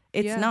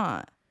 It's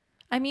not.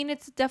 I mean,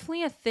 it's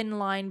definitely a thin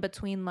line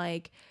between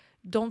like,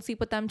 don't sleep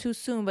with them too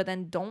soon, but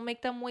then don't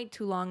make them wait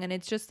too long. And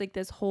it's just like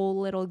this whole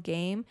little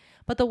game.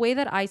 But the way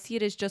that I see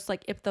it is just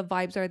like, if the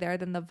vibes are there,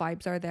 then the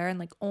vibes are there. And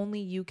like only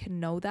you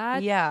can know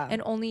that. Yeah.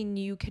 And only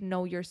you can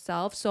know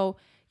yourself. So,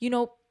 you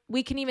know,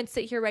 we can even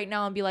sit here right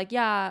now and be like,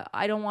 yeah,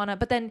 I don't want to.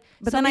 But then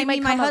I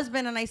meet my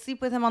husband and I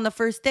sleep with him on the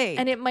first date.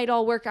 and it might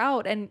all work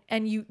out. And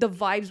the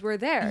vibes were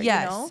there.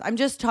 Yes. You know? I'm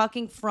just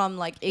talking from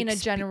like In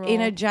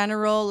a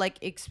general like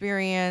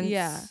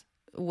experience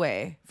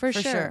way. For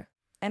sure.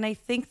 And I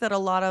think that a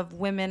lot of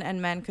women and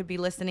men could be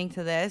listening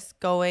to this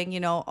going, you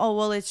know, oh,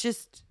 well, it's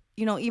just,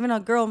 you know, even a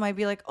girl might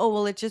be like, oh,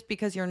 well, it's just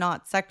because you're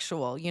not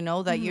sexual, you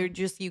know, that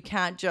you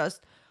can't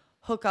just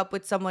hook up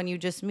with someone you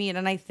just meet.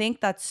 And I think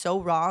that's so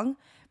wrong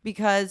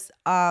because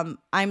I'm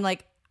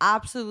like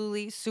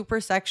absolutely super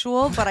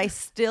sexual, but I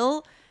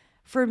still,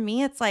 for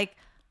me, it's like,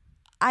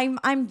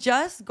 I'm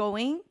just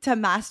going to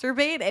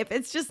masturbate if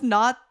it's just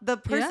not the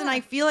person I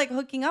feel like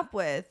hooking up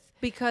with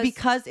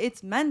because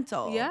it's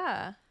mental.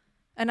 Yeah.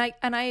 And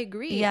I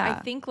agree. Yeah.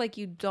 I think like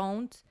you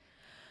don't.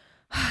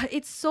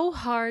 It's so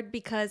hard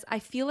because I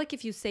feel like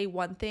if you say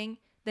one thing,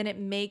 then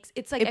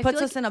it's like It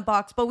puts us in a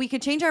box, but we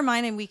could change our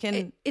mind and we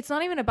can. It's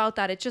not even about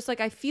that. It's just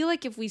like I feel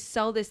like if we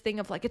sell this thing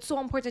of like it's so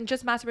important,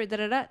 just masturbate,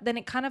 then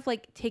it kind of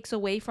like takes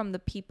away from the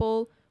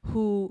people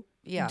who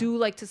do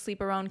like to sleep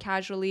around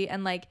casually.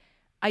 And like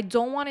I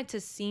don't want it to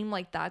seem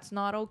like that's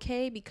not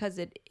okay because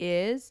it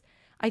is.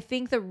 I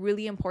think the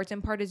really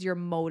important part is your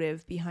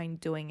motive behind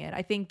doing it.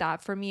 I think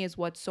that for me is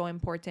what's so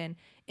important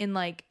in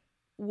like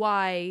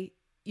why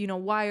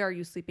are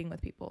you sleeping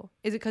with people?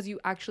 Is it because you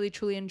actually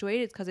truly enjoy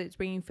it? It's because it's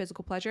bringing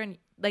physical pleasure and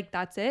like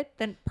that's it?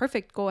 Then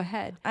perfect, go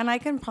ahead. And I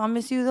can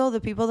promise you though, the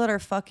people that are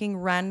fucking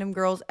random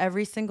girls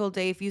every single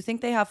day, if you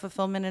think they have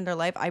fulfillment in their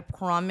life, I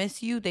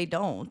promise you they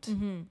don't.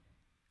 Mm-hmm.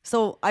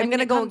 So I'm going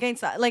to go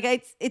against that.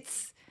 Like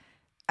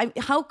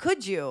how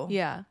could you?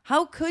 Yeah.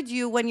 How could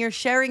you when you're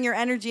sharing your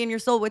energy and your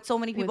soul with so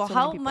many people?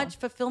 How much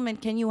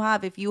fulfillment can you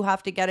have if you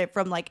have to get it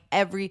from like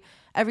every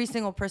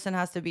single person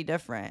has to be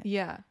different?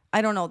 Yeah.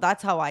 I don't know.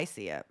 That's how I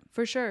see it.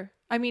 For sure.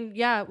 I mean,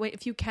 yeah,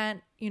 if you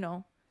can't, you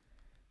know,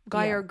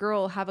 guy or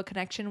girl have a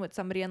connection with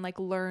somebody and like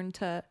learn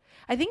to,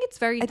 I think it's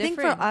very different.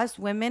 I think for us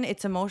women,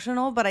 it's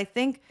emotional, but I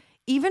think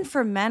even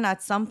for men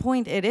at some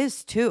point it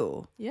is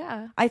too.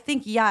 Yeah. I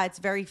think, it's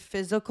very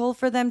physical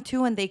for them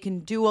too. And they can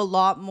do a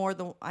lot more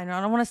than, I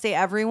don't want to say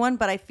everyone,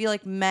 but I feel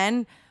like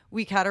men,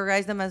 we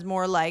categorize them as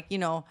more like, you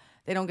know,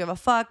 they don't give a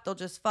fuck. They'll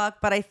just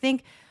fuck. But I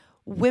think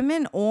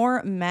women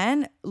or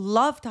men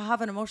love to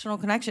have an emotional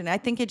connection. I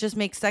think it just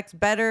makes sex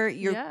better.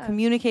 You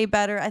communicate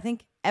better. I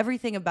think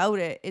everything about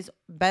it is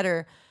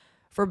better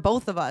for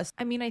both of us.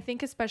 I mean, I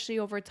think especially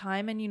over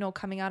time and, you know,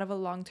 coming out of a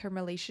long-term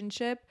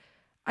relationship,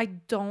 I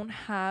don't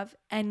have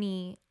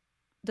any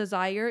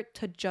desire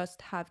to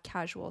just have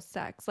casual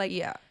sex. Like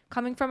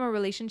coming from a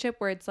relationship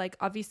where it's like,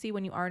 obviously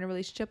when you are in a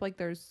relationship,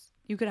 like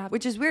you could have,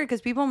 which is weird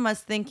because people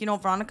must think, you know,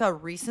 Veronica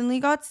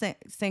recently got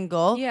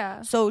single.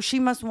 Yeah. So she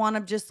must want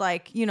to just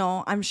like, you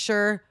know, I'm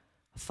sure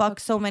fuck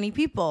so many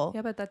people.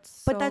 Yeah, but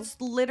that's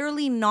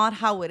literally not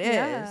how it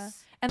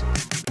is. And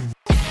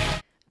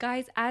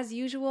guys, as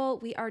usual,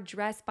 we are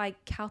dressed by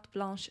Carte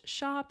Blanche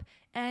Shop.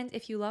 And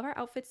if you love our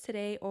outfits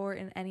today or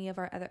in any of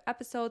our other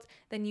episodes,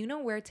 then you know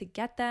where to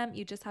get them.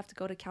 You just have to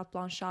go to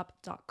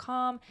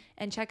carteblancheshop.com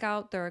and check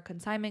out their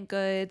consignment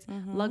goods,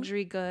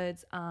 luxury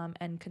goods,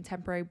 and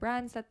contemporary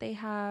brands that they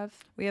have.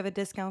 We have a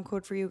discount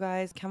code for you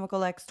guys,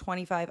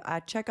 ChemicalX25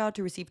 at checkout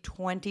to receive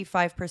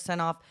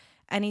 25% off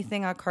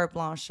anything at Carte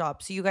Blanche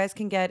Shop. So you guys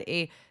can get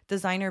a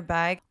designer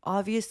bag.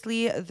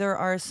 Obviously, there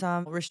are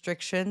some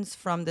restrictions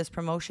from this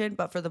promotion,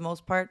 but for the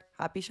most part,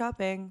 happy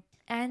shopping.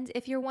 And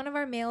if you're one of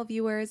our male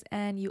viewers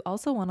and you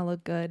also want to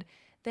look good,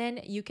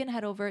 then you can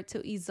head over to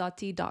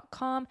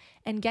izotti.com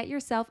and get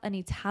yourself an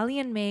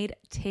Italian-made,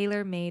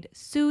 tailor-made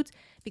suit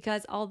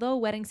because although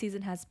wedding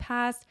season has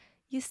passed,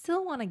 you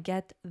still want to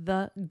get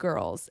the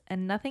girls.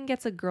 And nothing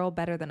gets a girl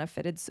better than a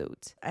fitted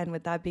suit. And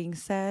with that being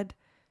said,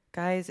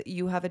 guys,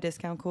 you have a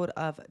discount code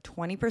of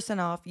 20%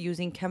 off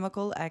using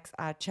Chemical X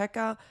at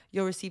checkout.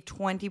 You'll receive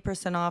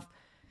 20% off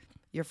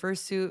your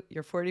first suit,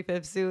 your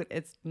 45th suit.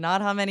 It's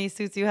not how many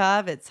suits you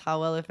have, it's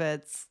how well it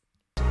fits.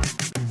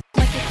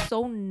 Like it's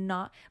so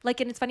not like,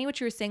 and it's funny what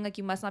you were saying, like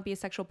you must not be a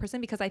sexual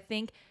person, because I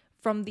think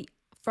from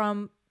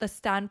the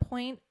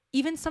standpoint,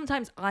 even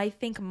sometimes I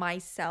think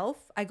myself,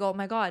 I go, oh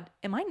my God,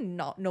 am I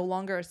no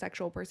longer a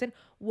sexual person?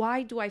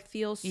 Why do I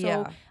feel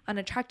so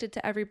unattracted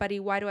to everybody?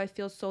 Why do I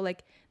feel so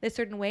like this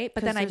certain way?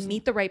 But then I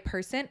meet the right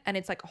person and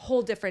it's like a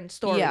whole different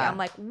story. Yeah. I'm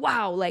like,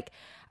 wow, like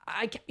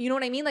you know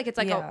what I mean? Like it's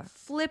like a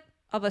flip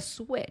of a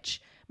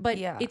switch, but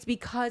it's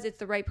because it's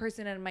the right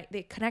person and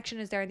the connection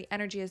is there and the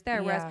energy is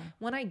there. Whereas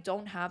when I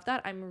don't have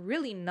that, I'm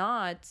really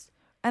not.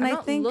 And I'm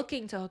not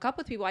looking to hook up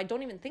with people. I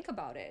don't even think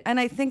about it. And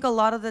I think a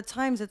lot of the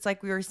times it's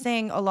like we were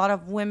saying, a lot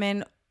of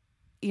women,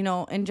 you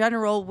know, in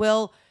general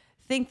will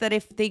think that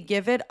if they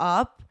give it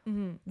up,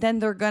 then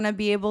they're going to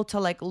be able to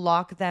like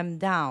lock them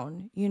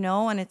down, you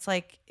know? And it's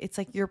like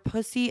your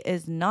pussy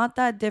is not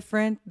that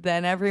different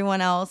than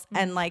everyone else.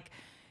 And like,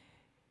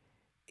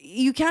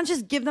 you can't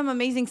just give them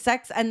amazing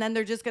sex and then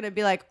they're just going to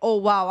be like, oh,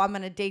 wow, I'm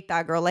going to date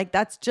that girl. Like,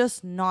 that's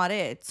just not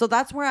it. So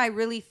that's where I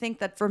really think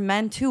that for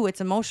men, too, it's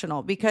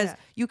emotional because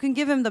you can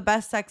give him the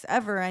best sex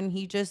ever and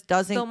he just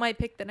doesn't. Still might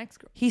pick the next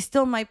girl. He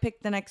still might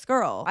pick the next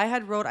girl. I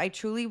had wrote, I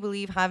truly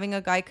believe having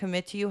a guy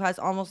commit to you has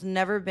almost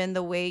never been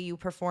the way you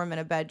perform in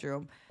a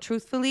bedroom.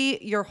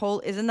 Truthfully, your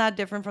whole isn't that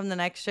different from the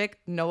next chick.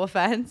 No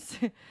offense.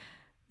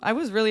 I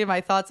was really in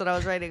my thoughts when I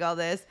was writing all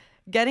this.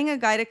 Getting a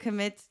guy to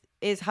commit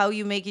is how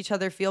you make each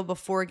other feel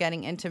before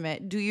getting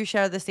intimate. Do you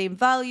share the same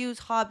values,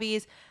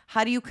 hobbies?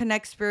 How do you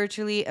connect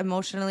spiritually,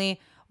 emotionally?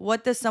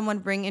 What does someone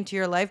bring into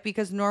your life?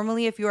 Because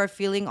normally if you are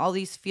feeling all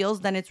these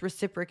feels, then it's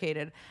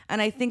reciprocated.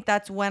 And I think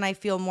that's when I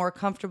feel more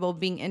comfortable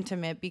being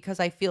intimate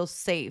because I feel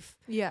safe.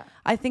 Yeah.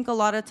 I think a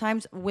lot of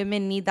times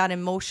women need that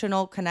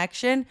emotional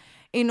connection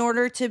in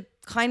order to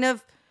kind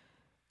of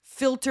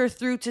filter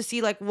through to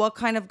see like what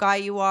kind of guy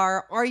you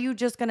are. Are you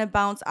just gonna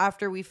bounce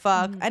after we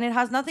fuck? And it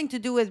has nothing to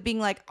do with being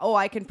like, oh,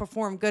 I can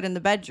perform good in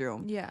the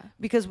bedroom. Yeah.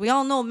 Because we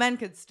all know men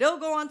could still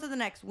go on to the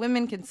next.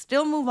 Women can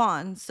still move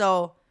on.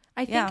 So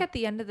I think at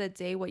the end of the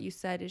day, what you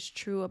said is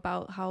true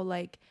about how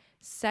like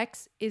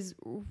sex is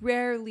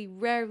rarely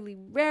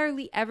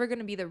ever going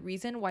to be the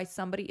reason why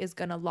somebody is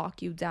going to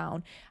lock you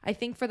down. I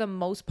think for the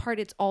most part,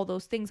 it's all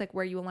those things like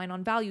where you align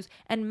on values,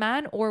 and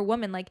man or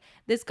woman, like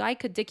this guy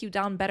could dick you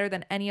down better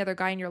than any other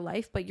guy in your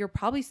life, but you're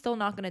probably still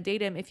not going to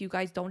date him if you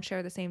guys don't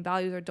share the same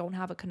values or don't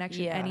have a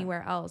connection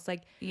anywhere else.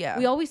 Like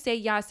we always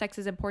say, sex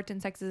is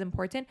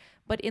important,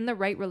 but in the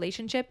right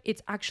relationship,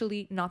 it's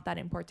actually not that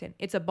important.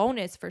 It's a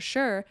bonus for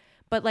sure.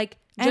 But like,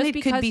 just it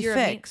because could be you're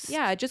fixed.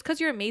 just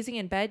because you're amazing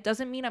in bed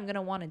doesn't mean I'm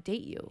gonna want to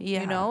date you.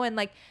 You know, and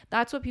like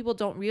that's what people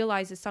don't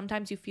realize is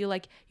sometimes you feel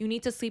like you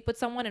need to sleep with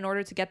someone in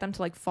order to get them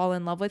to like fall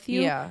in love with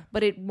you.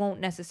 But it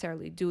won't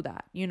necessarily do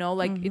that. You know,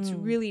 like it's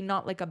really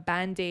not like a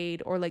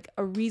band-aid or like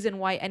a reason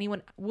why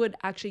anyone would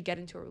actually get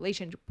into a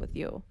relationship with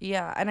you.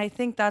 Yeah, and I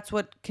think that's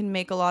what can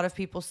make a lot of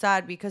people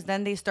sad because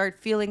then they start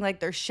feeling like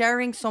they're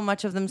sharing so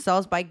much of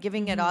themselves by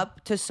giving it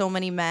up to so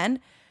many men.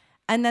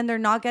 And then they're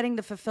not getting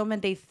the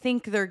fulfillment they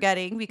think they're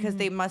getting because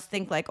they must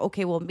think like,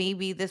 okay, well,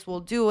 maybe this will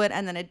do it.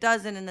 And then it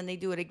doesn't. And then they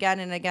do it again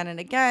and again and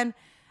again.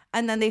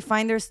 And then they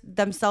find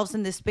themselves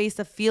in this space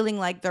of feeling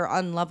like they're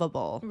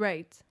unlovable.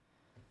 Right.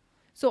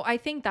 So I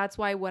think that's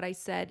why what I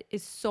said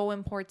is so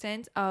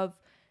important of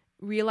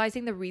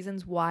realizing the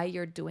reasons why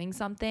you're doing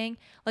something.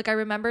 Like I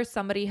remember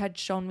somebody had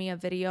shown me a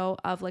video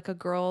of like a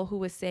girl who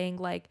was saying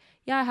like,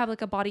 yeah, I have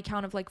like a body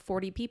count of like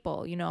 40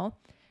 people, you know?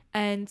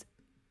 And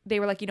they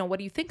were like, you know, what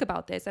do you think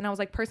about this? And I was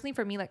like, personally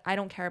for me, like, I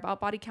don't care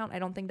about body count. I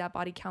don't think that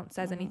body count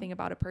says anything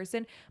about a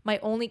person. My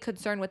only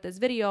concern with this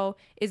video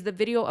is the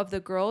video of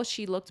the girl.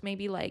 She looked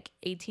maybe like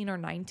 18 or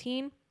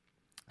 19.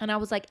 And I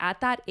was like,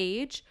 at that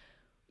age,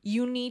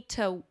 you need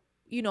to,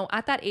 you know,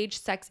 at that age,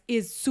 sex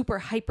is super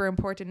hyper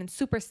important and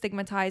super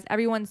stigmatized.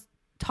 Everyone's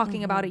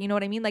talking about it. You know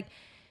what I mean? Like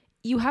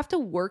you have to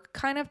work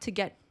kind of to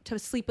get to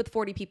sleep with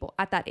 40 people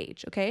at that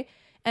age. Okay.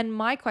 And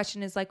my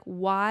question is like,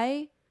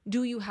 why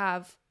do you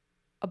have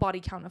a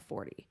body count of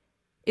 40?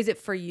 Is it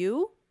for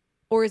you?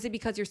 Or is it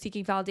because you're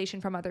seeking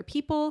validation from other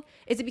people?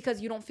 Is it because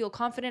you don't feel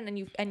confident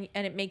and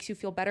it makes you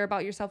feel better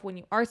about yourself when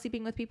you are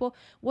sleeping with people?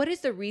 What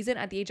is the reason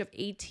at the age of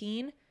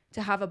 18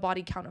 to have a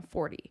body count of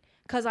 40?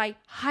 Because I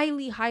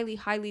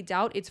highly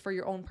doubt it's for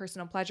your own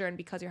personal pleasure and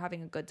because you're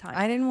having a good time.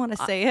 I didn't want to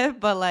say it,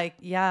 but like,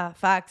 yeah,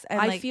 facts. And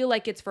I feel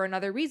like it's for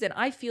another reason.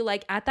 I feel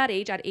like at that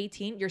age, at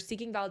 18, you're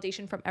seeking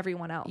validation from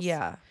everyone else.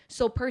 Yeah.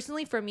 So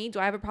personally for me, do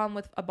I have a problem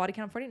with a body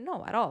count of 40?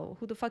 No, at all.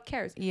 Who the fuck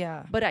cares?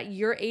 Yeah. But at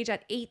your age,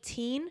 at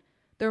 18,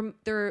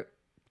 there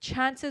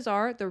chances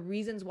are the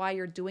reasons why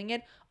you're doing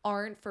it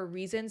aren't for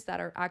reasons that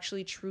are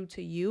actually true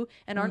to you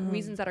and aren't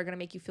reasons that are going to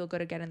make you feel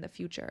good again in the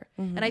future.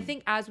 And I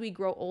think as we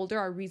grow older,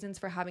 our reasons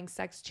for having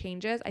sex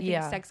changes. I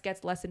think sex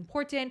gets less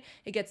important.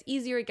 It gets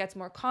easier. It gets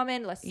more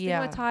common, less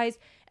stigmatized.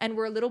 And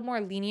we're a little more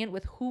lenient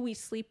with who we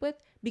sleep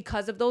with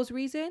because of those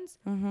reasons.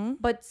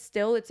 But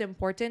still, it's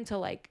important to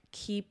like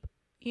keep,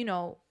 you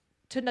know,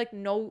 to like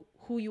know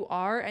who you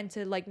are and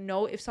to like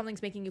know if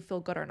something's making you feel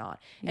good or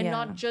not, and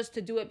not just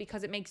to do it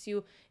because it makes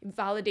you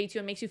validates you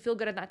and makes you feel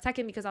good in that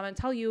second, because I'm gonna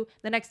tell you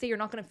the next day you're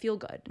not gonna feel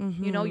good.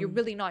 You know, you're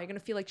really not. You're gonna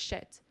feel like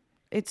shit.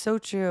 It's so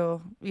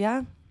true.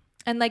 Yeah.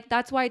 And like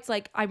that's why it's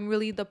like I'm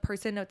really the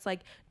person that's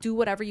like, do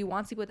whatever you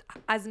want, sleep with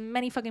as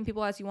many fucking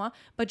people as you want,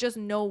 but just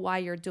know why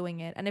you're doing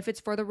it. And if it's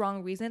for the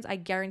wrong reasons, I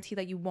guarantee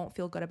that you won't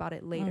feel good about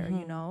it later,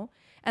 you know?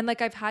 And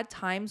like I've had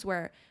times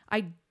where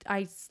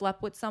I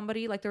slept with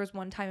somebody. Like there was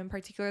one time in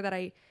particular that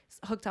I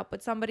hooked up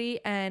with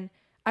somebody and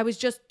I was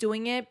just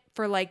doing it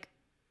for like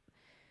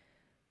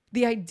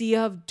the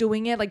idea of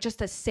doing it, like just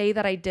to say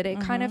that I did it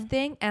kind of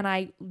thing. And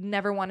I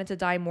never wanted to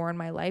die more in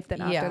my life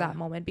than after that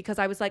moment, because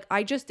I was like,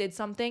 I just did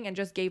something and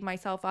just gave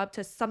myself up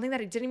to something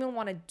that I didn't even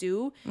want to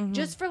do,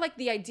 just for like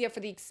the idea,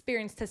 for the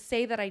experience, to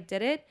say that I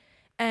did it.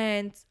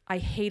 And I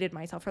hated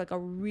myself for like a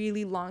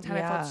really long time.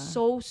 I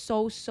felt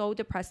so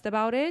depressed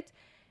about it.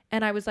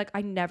 And I was like,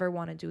 I never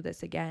want to do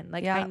this again.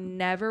 Like I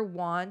never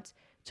want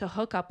to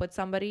hook up with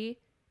somebody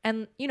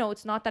And, you know,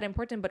 it's not that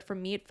important, but for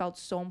me, it felt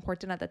so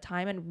important at the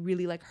time and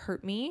really like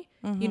hurt me,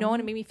 you know,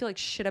 and it made me feel like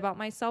shit about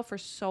myself for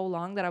so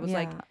long that I was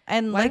like,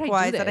 and why did I do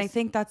likewise, and I this?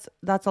 think that's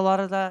a lot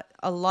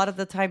of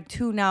the time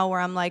too now, where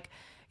I'm like,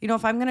 you know,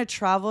 if I'm gonna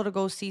travel to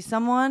go see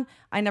someone,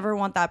 I never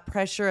want that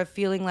pressure of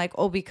feeling like,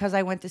 oh, because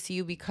I went to see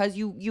you, because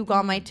you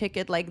got my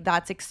ticket, like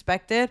that's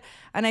expected.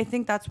 And I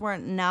think that's where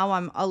now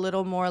I'm a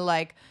little more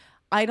like,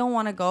 I don't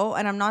want to go.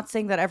 And I'm not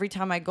saying that every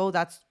time I go,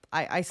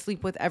 I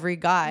sleep with every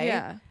guy.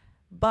 Yeah.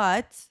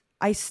 But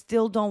I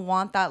still don't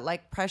want that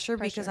like pressure.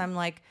 Because I'm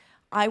like,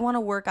 I want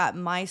to work at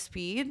my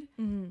speed,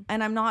 and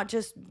I'm not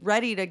just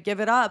ready to give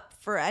it up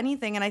for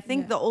anything. And I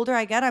think the older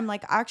I get, I'm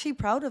like actually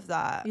proud of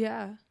that.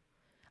 Yeah.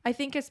 I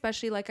think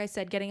especially, like I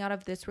said, getting out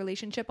of this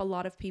relationship, a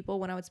lot of people,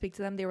 when I would speak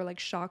to them, they were like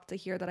shocked to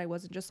hear that I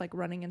wasn't just like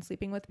running and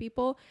sleeping with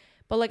people.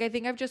 But like, I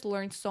think I've just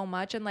learned so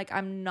much, and like,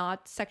 I'm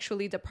not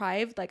sexually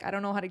deprived. Like, I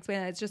don't know how to explain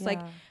that. It's just like,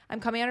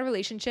 I'm coming out of a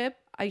relationship.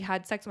 I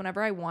had sex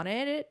whenever I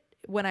wanted it,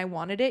 when I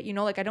wanted it, you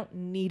know, like I don't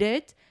need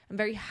it. I'm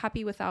very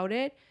happy without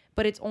it.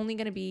 But it's only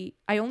going to be,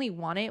 I only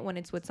want it when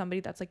it's with somebody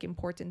that's like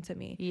important to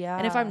me. Yeah.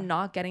 And if I'm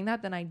not getting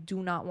that, then I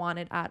do not want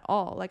it at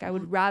all. Like, I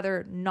would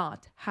rather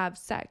not have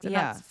sex, and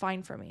that's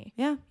fine for me.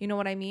 Yeah. You know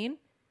what I mean?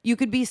 You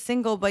could be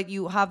single, but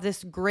you have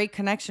this great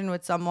connection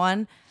with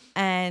someone,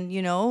 and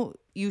you know,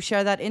 you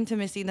share that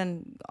intimacy,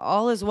 then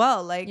all is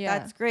well. Like,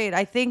 that's great.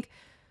 I think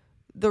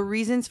the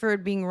reasons for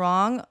it being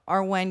wrong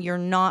are when you're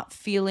not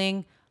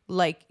feeling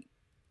like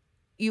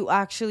you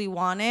actually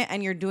want it,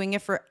 and you're doing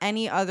it for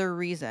any other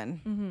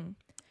reason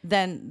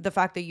than the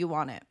fact that you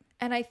want it.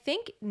 And I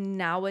think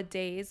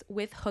nowadays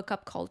with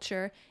hookup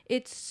culture,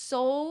 it's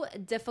so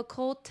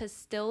difficult to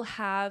still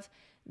have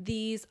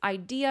these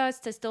ideas,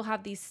 to still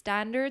have these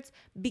standards,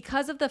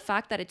 because of the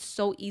fact that it's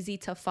so easy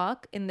to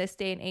fuck in this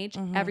day and age.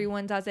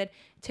 Everyone does it.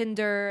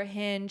 Tinder,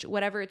 Hinge,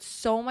 whatever. It's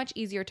so much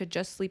easier to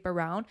just sleep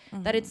around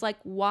that it's like,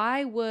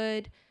 why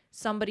would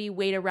somebody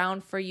wait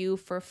around for you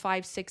for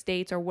 5-6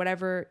 dates or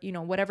whatever, you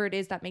know, whatever it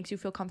is that makes you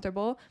feel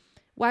comfortable?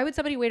 Why would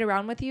somebody wait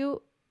around with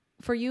you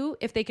for you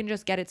if they can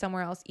just get it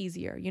somewhere else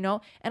easier, you know?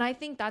 And I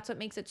think that's what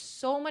makes it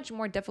so much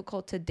more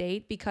difficult to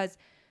date, because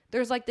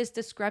there's like this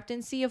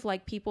discrepancy of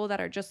like people that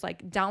are just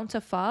like down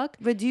to fuck.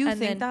 But do you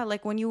think that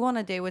like when you go on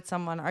a date with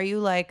someone, are you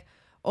like,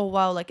 oh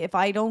wow, like if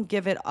I don't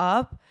give it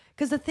up?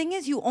 Because the thing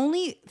is, you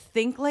only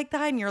think like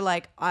that, and you're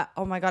like,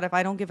 oh my God, if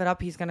I don't give it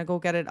up, he's gonna go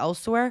get it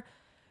elsewhere.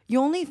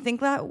 You only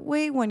think that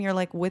way when you're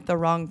like with the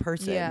wrong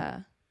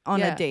person. On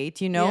a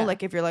date, you know,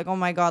 like if you're like, oh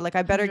my God, like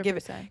I better 100%. Give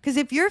it. Because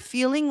if you're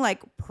feeling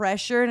like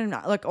pressured and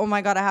like, oh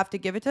my God, I have to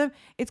give it to him,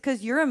 it's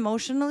because you're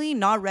emotionally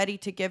not ready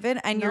to give it,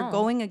 and you're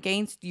going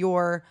against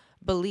your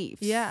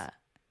beliefs. Yeah.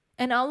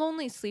 And I'll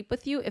only sleep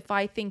with you if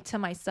I think to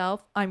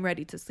myself, I'm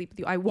ready to sleep with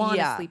you. I want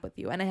to sleep with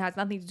you. And it has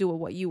nothing to do with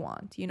what you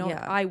want. You know,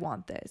 I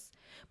want this.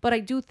 But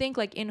I do think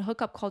like in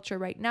hookup culture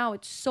right now,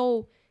 it's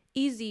so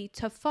easy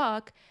to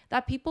fuck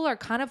that people are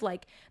kind of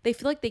like, they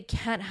feel like they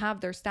can't have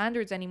their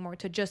standards anymore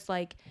to just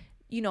like,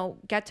 you know,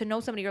 get to know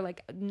somebody or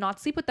like not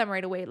sleep with them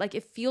right away. Like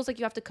it feels like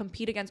you have to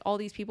compete against all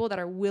these people that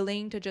are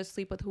willing to just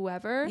sleep with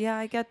whoever. Yeah,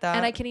 I get that.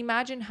 And I can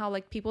imagine how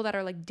like people that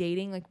are like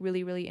dating, like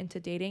really, really into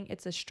dating,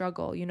 it's a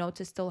struggle, you know,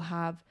 to still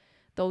have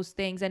those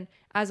things. And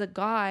as a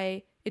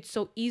guy, it's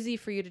so easy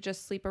for you to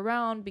just sleep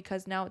around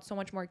because now it's so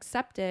much more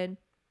accepted.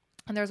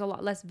 And there's a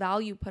lot less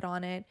value put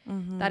on it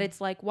that it's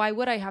like, why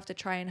would I have to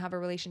try and have a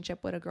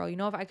relationship with a girl? You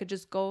know, if I could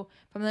just go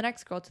from the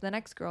next girl to the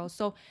next girl.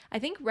 So I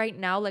think right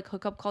now, like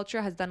hookup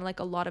culture has done like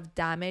a lot of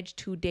damage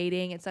to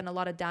dating. It's done a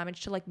lot of damage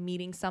to like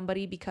meeting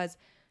somebody, because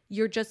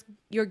you're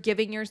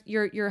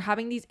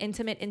having these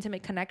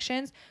intimate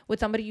connections with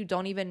somebody you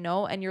don't even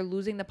know. And you're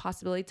losing the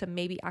possibility to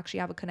maybe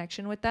actually have a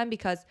connection with them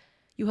because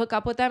you hook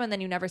up with them and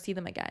then you never see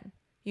them again.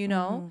 You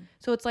know,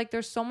 so it's like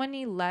there's so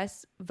many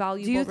less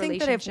valuable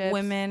relationships. Do you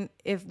think that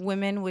if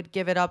women would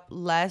give it up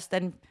less,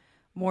 then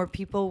more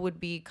people would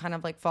be kind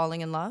of like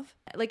falling in love?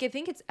 Like I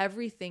think it's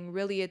everything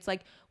really. It's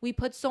like we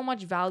put so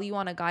much value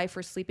on a guy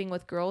for sleeping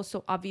with girls.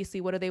 So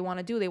obviously, what do they want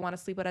to do? They want to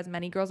sleep with as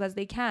many girls as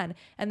they can.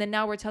 And then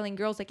now we're telling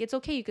girls like it's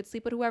okay, you could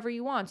sleep with whoever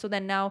you want. So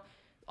then now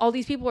all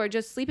these people are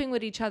just sleeping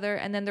with each other,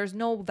 and then there's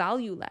no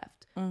value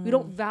left. We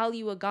don't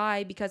value a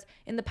guy because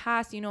in the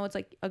past, you know, it's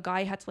like a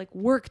guy had to like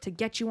work to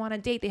get you on a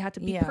date. They had to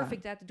be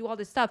perfect. They had to do all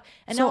this stuff.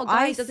 And so now a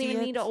guy doesn't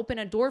even need to open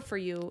a door for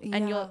you.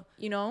 And you'll,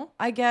 you know,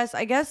 I guess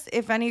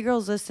if any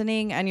girl's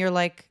listening and you're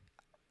like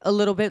a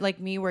little bit like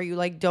me where you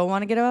like don't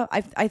want to get up,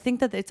 I think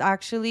that it's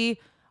actually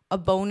a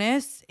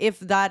bonus if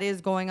that is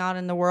going on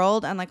in the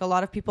world. And like a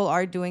lot of people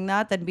are doing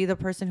that, then be the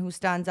person who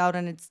stands out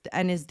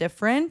and is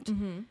different.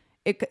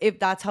 If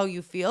that's how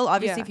you feel.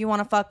 Obviously, if you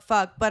want to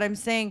fuck. But I'm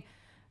saying,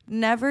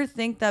 never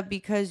think that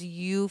because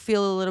you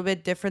feel a little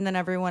bit different than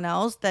everyone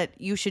else that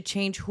you should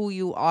change who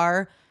you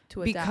are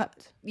to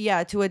adapt.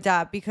 To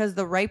adapt, because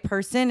the right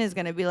person is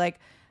going to be like,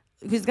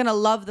 who's going to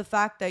love the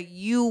fact that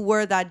you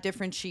were that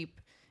different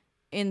sheep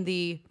in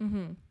the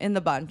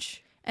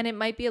bunch. And it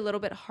might be a little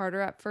bit harder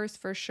at first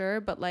for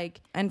sure, but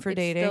like, And for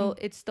dating.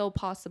 it's still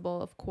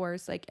possible, of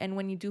course. Like, and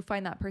when you do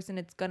find that person,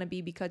 it's going to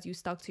be because you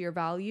stuck to your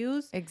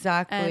values.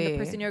 Exactly. And the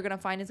person you're going to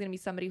find is going to be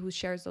somebody who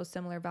shares those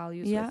similar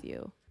values with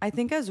you. I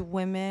think as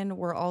women,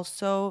 we're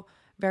also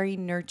very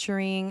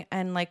nurturing,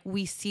 and like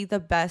we see the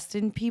best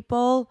in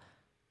people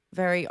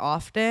very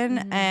often,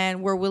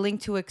 and we're willing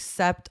to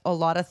accept a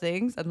lot of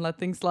things and let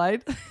things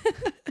slide.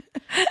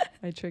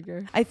 I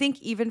trigger. I think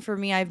even for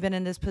me, I've been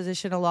in this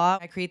position a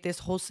lot. I create this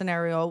whole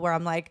scenario where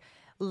I'm like,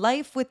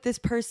 life with this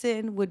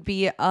person would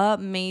be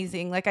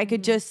amazing. Like I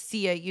could just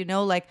see it, you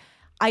know, like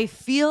I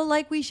feel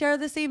like we share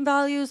the same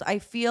values. I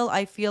feel.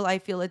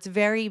 It's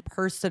very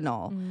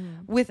personal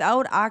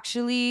without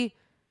actually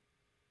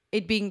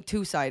it being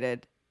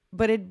two-sided,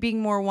 but it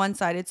being more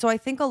one-sided. So I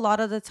think a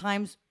lot of the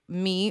times,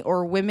 me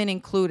or women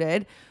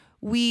included,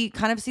 we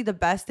kind of see the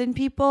best in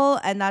people,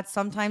 and that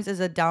sometimes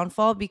is a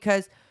downfall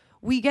because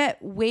we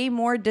get way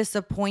more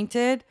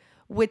disappointed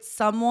with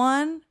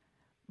someone,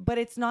 but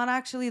it's not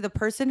actually the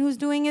person who's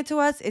doing it to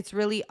us. It's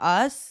really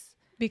us.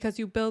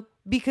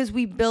 Because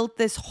we built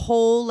this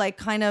whole like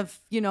kind of,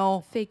 you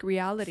know, fake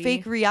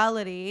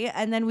reality.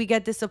 And then we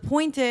get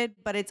disappointed,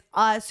 but it's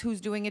us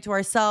who's doing it to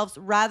ourselves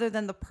rather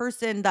than the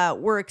person that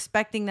we're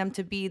expecting them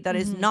to be that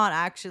is not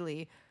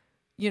actually,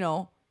 you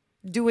know,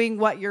 doing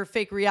what your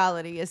fake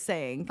reality is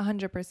saying.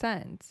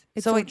 100%.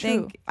 It's so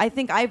so I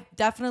think I've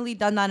definitely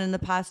done that in the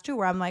past too,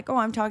 where I'm like, oh,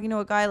 I'm talking to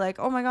a guy like,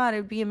 oh my God,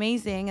 it'd be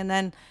amazing. And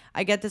then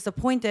I get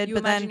disappointed. You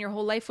but imagine then your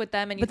whole life with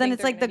them, and you but then think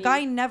it's they're like the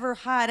gonna guy never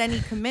had any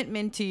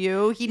commitment to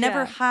you. He never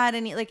Yeah. had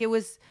any, like it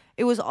was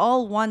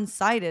all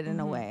one-sided in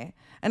a way.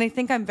 And I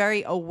think I'm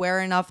very aware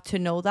enough to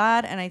know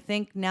that. And I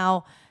think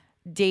now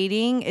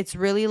dating, it's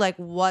really like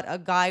what a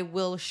guy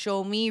will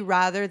show me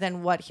rather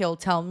than what he'll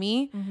tell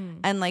me,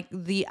 and like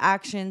the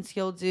actions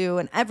he'll do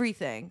and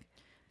everything.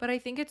 But I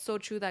think it's so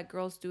true that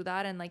girls do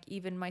that, and like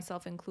even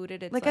myself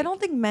included. It's Like I don't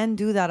think men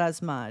do that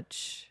as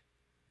much.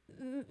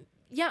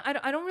 Yeah,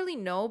 I don't really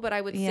know, but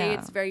I would say Yeah.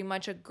 it's very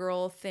much a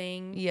girl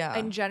thing. Yeah.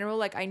 In general,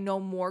 like I know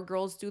more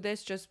girls do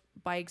this just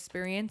by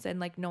experience and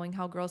like knowing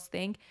how girls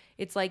think.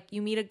 It's like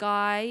you meet a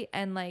guy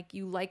and like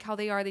you like how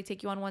they are, they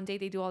take you on one date,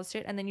 they do all this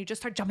shit, and then you just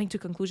start jumping to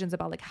conclusions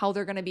about like how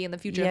they're gonna be in the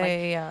future, Yeah,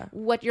 and, like yeah.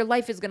 what your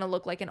life is gonna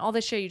look like and all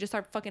this shit. You just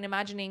start fucking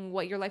imagining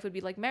what your life would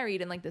be like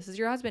married, and like this is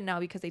your husband now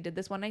because they did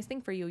this one nice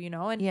thing for you, you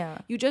know? And Yeah.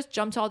 you just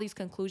jump to all these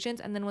conclusions,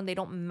 and then when they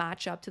don't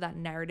match up to that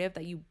narrative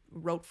that you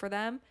wrote for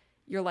them,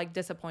 you're like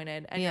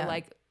disappointed and Yeah. you're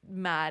like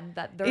mad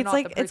that they're It's not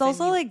like the person it's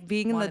also you like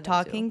being in the wanted them to.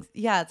 talking.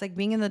 Yeah, it's like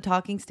being in the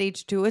talking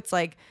stage too. It's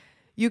like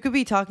you could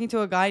be talking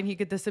to a guy and he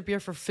could disappear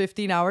for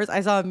 15 hours.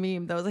 I saw a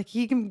meme that was like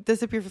he can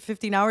disappear for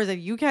 15 hours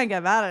and you can't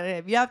get mad at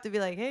him. You have to be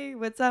like, hey,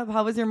 what's up?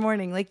 How was your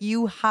morning? Like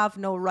you have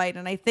no right.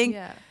 And I think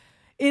Yeah.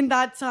 in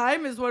that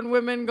time is when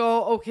women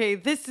go, okay,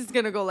 this is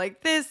gonna go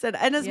like this. And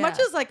as much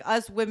Yeah. as like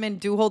us women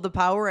do hold the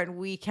power and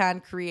we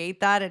can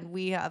create that and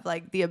we have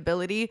like the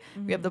ability,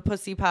 we have the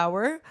pussy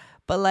power.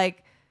 But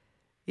like,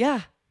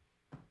 yeah.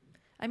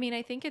 I mean,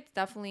 I think it's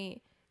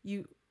definitely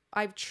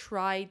I've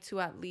tried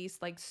to at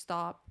least like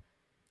stop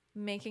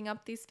making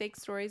up these fake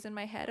stories in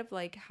my head of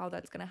like how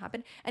that's gonna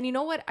happen. And you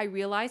know what I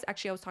realized?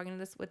 Actually, I was talking to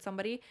this with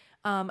somebody.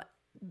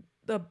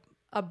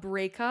 A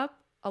breakup,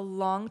 a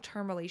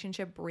long-term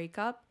relationship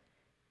breakup.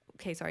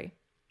 Okay, sorry.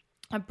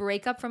 A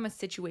breakup from a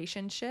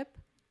situationship,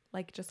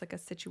 like just like a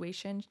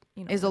situation,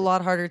 you know, Is a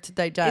lot harder to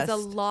digest. is a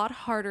lot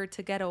harder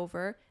to get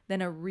over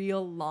than a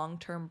real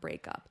long-term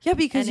breakup. Yeah,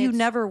 because And you it's-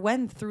 never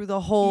went through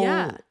the whole.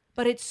 Yeah,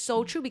 but it's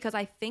so true because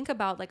I think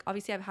about like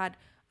obviously I've had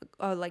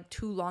like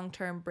 2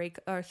 long-term break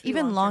or 3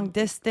 Even long long-term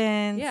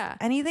distance. Yeah.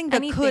 Anything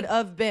that could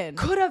have been.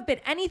 could have been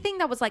anything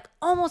that was like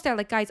almost there.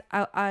 Like guys,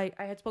 I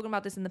had spoken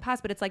about this in the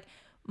past, but it's like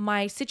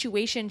my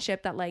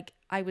situationship that like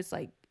I was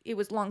like it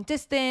was long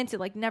distance. It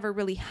like never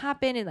really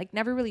happened. It like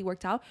never really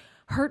worked out.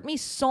 Hurt me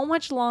so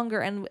much longer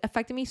and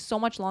affected me so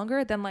much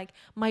longer than like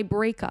my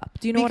breakup.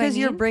 Do you know what I mean? Because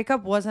your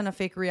breakup wasn't a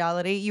fake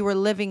reality. You were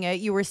living it.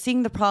 You were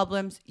seeing the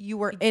problems. You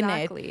were in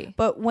Exactly. it.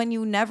 But when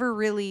you never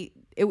really,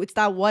 it's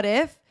that what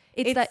if.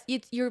 It's that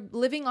you're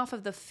living off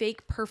of the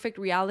fake perfect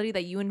reality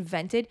that you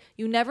invented.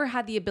 You never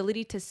had the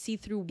ability to see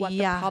through what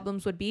Yeah. the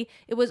problems would be.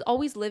 It was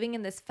always living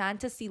in this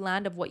fantasy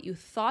land of what you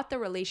thought the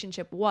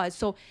relationship was.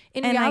 So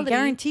in And reality, I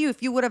guarantee you,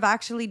 if you would have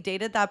actually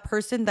dated that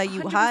person that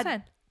you 100%.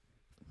 had,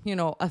 you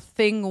know, a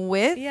thing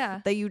with,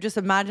 Yeah. that you just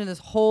imagine this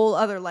whole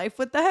other life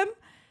with them,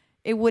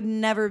 it would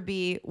never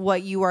be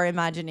what you are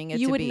imagining it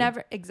you to would be.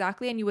 never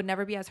exactly, and you would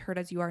never be as hurt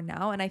as you are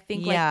now. And I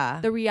think Yeah.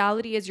 like the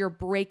reality is you're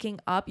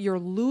breaking up, you're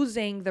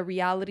losing the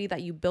reality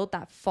that you built,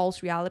 that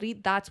false reality.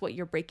 That's what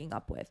you're breaking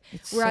up with.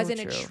 It's Whereas so in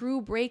a true.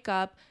 true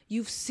breakup,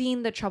 you've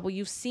seen the trouble,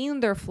 you've seen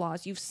their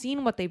flaws, you've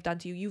seen what they've done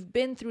to you, you've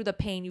been through the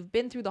pain, you've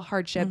been through the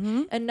hardship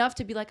enough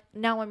to be like,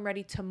 now I'm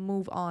ready to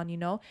move on, you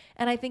know?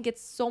 And I think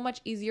it's so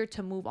much easier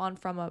to move on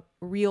from a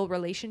real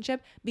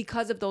relationship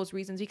because of those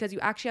reasons, because you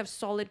actually have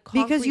solid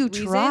concrete because you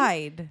reason.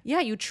 tried. Yeah,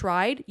 you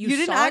tried. You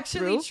didn't saw it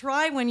actually through.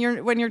 try when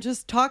you're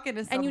just talking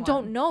to someone. And you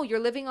don't know. You're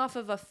living off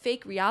of a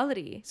fake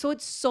reality. So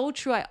it's so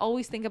true. I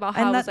always think about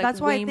how I was like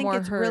that's why way I think more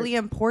it's hurt. really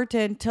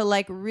important to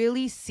like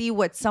really see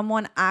what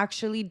someone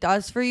actually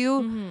does for you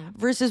Mm-hmm.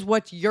 versus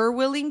what you're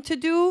willing to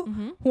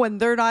do when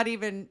they're not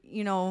even,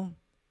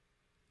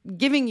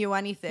 giving you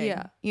anything.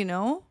 Yeah.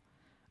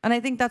 And I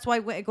think that's why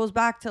it goes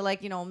back to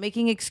like,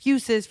 making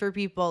excuses for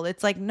people.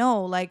 It's like,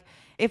 no, like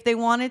if they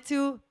wanted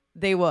to,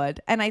 they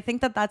would. And I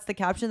think that that's the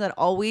caption that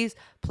always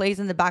plays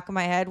in the back of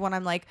my head when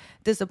I'm like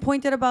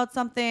disappointed about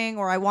something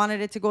or I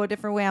wanted it to go a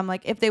different way. I'm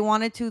like, if they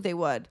wanted to, they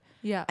would.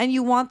 Yeah. And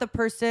you want the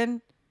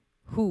person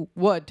who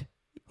would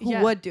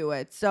do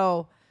it.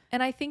 So,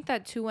 and I think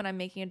that too, when I'm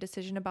making a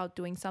decision about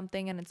doing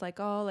something and it's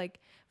like, oh, like,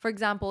 for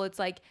example, it's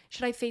like,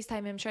 should I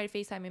FaceTime him? Should I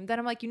FaceTime him? Then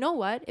I'm like, you know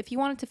what? If he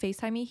wanted to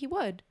FaceTime me, he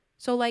would.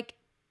 So like,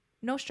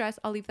 no stress.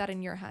 I'll leave that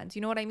in your hands.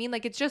 You know what I mean?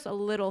 Like, it's just a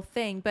little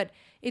thing, but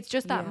it's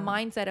just that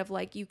mindset of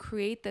like, you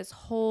create this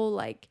whole,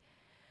 like,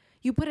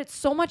 you put it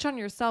so much on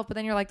yourself, but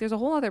then you're like, there's a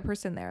whole other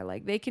person there.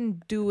 Like, they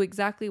can do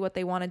exactly what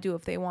they want to do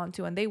if they want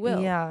to, and they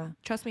will. yeah.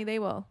 Trust me, they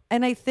will.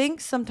 And I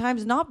think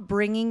sometimes not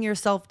bringing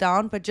yourself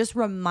down, but just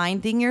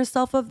reminding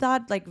yourself of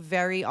that, like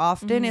very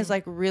often is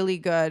like really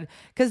good.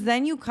 Cause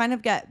then you kind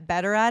of get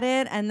better at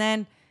it. And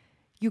then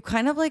you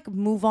kind of like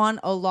move on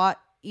a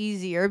lot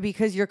easier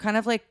because you're kind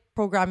of like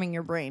programming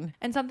your brain.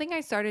 And something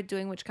I started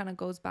doing, which kind of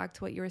goes back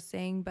to what you were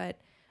saying, but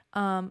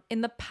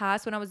in the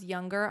past when I was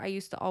younger, I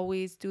used to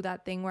always do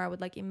that thing where I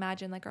would like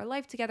imagine like our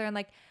life together, and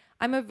like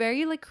I'm a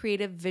very like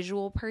creative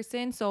visual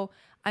person, so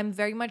I'm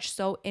very much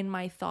so in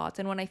my thoughts,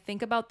 and when I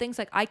think about things,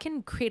 like I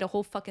can create a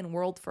whole fucking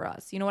world for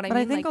us, you know what I mean? But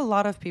I think like, a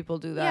lot of people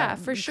do that. Yeah,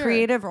 for sure.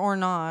 Creative or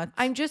not.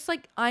 I'm just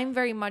like, I'm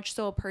very much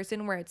so a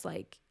person where it's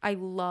like I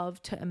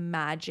love to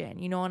imagine,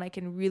 and I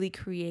can really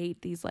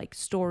create these like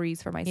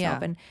stories for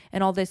myself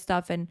and all this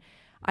stuff. And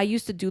I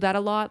used to do that a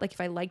lot. Like if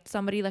I liked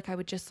somebody, like I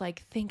would just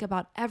like think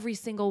about every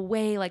single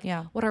way, like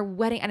what our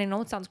wedding, and I know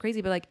it sounds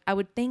crazy, but like I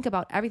would think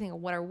about everything,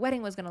 what our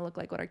wedding was going to look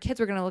like, what our kids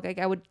were going to look like.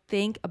 I would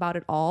think about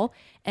it all.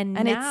 And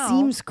now, it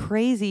seems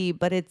crazy,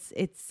 but it's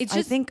just,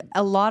 I think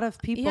a lot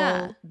of people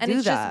and do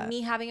it's that. just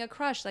me having a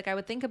crush. Like I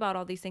would think about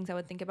all these things. I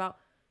would think about,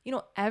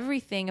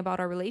 everything about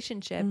our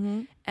relationship.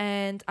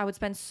 And I would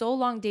spend so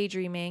long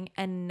daydreaming.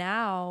 And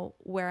now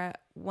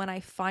when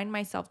I find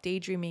myself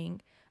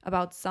daydreaming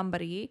about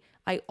somebody,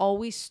 I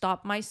always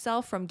stop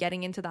myself from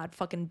getting into that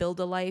fucking build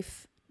a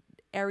life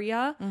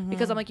area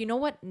because I'm like, you know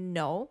what?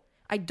 No,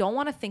 I don't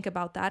want to think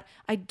about that.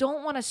 I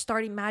don't want to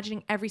start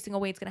imagining every single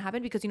way it's going to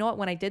happen, because you know what?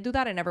 When I did do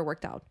that, it never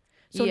worked out.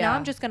 So now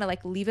I'm just going to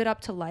like leave it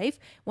up to life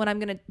when I'm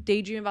going to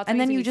daydream about something.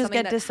 And then you just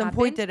get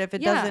disappointed if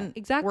it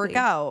doesn't work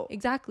out.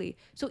 Exactly.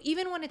 So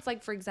even when it's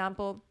like, for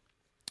example,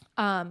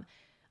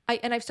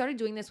 I've started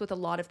doing this with a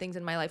lot of things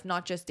in my life,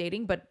 not just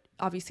dating, but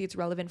obviously it's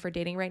relevant for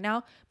dating right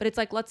now. But it's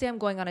like, let's say I'm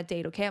going on a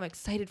date. Okay. I'm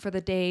excited for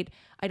the date.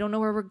 I don't know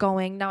where we're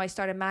going. Now I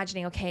start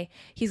imagining, okay,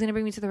 he's going to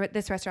bring me to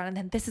this restaurant, and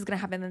then this is going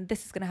to happen. And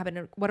this is going to happen.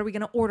 And what are we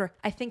going to order?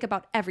 I think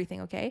about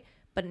everything. Okay.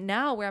 But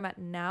now where I'm at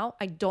now,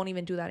 I don't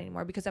even do that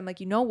anymore, because I'm like,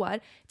 you know what?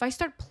 If I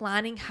start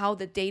planning how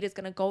the date is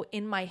going to go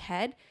in my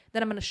head,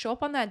 then I'm going to show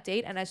up on that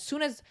date. And as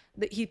soon as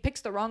he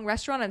picks the wrong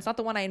restaurant and it's not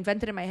the one I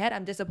invented in my head,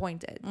 I'm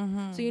disappointed.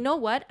 So you know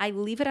what? I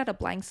leave it at a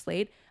blank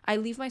slate. I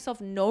leave myself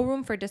no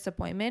room for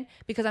disappointment,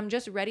 because I'm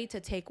just ready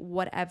to take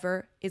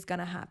whatever is going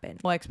to happen.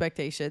 No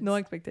expectations. No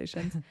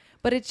expectations.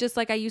 But it's just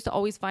like, I used to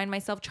always find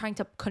myself trying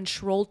to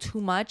control too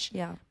much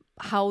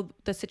how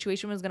the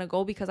situation was going to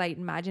go, because I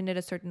imagined it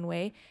a certain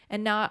way.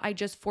 And now I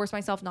just force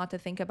myself not to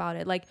think about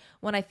it. Like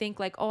when I think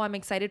like, oh, I'm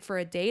excited for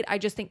a date, I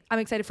just think I'm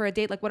excited for a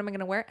date. Like, what am I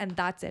going to wear? And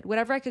that's it.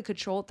 Whatever I could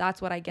control,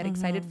 that's what I get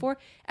excited for.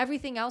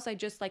 Everything else, I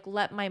just like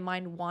let my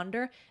mind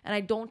wander, and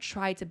I don't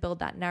try to build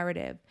that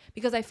narrative,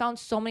 because I found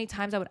so many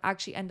times I would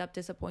actually end up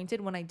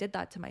disappointed when I did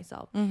that to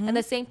myself. And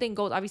the same thing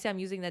goes, obviously I'm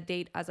using the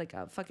date as like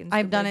a fucking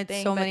I've done it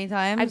thing, so many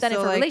times. I've done it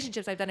for like,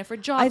 relationships. I've done it for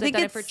jobs. I've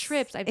done it for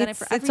trips. I've done it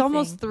for everything. It's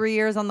almost 3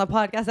 years on the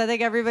podcast. I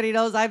think everybody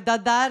knows I've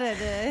done that,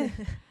 and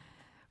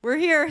we're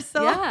here.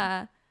 So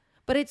yeah,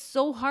 but it's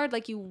so hard.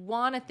 Like you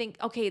want to think,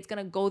 okay, it's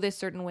gonna go this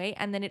certain way,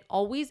 and then it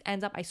always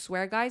ends up, I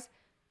swear, guys,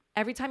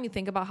 every time you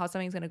think about how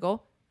something's gonna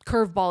go,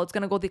 curveball, it's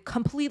gonna go the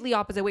completely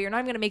opposite way. You're not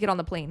even gonna make it on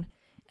the plane.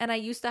 And I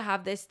used to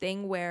have this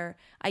thing where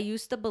I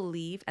used to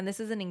believe, and this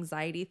is an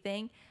anxiety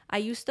thing, I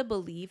used to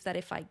believe that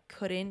if I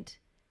couldn't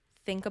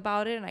think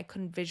about it and I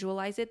couldn't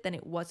visualize it, then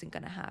it wasn't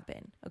going to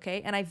happen.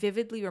 Okay. And I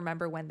vividly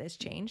remember when this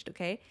changed.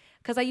 Okay.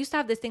 Because I used to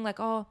have this thing like,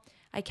 oh,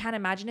 I can't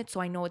imagine it, so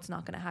I know it's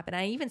not going to happen.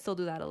 And I even still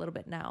do that a little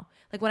bit now.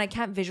 Like when I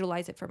can't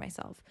visualize it for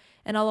myself.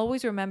 And I'll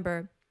always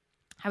remember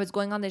I was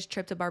going on this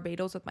trip to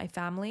Barbados with my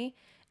family,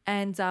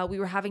 and we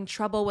were having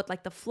trouble with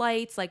like the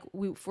flights, like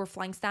we were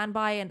flying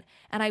standby, and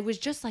I was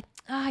just like,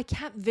 I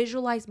can't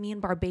visualize me in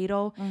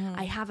Barbados.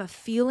 I have a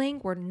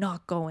feeling we're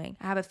not going.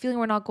 I have a feeling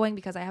we're not going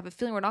because I have a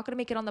feeling we're not going to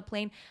make it on the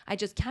plane. I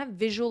just can't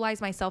visualize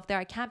myself there.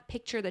 I can't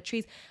picture the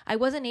trees. I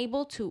wasn't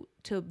able to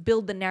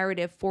build the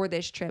narrative for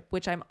this trip,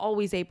 which I'm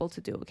always able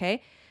to do.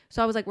 Okay,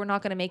 so I was like, we're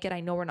not going to make it. I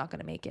know we're not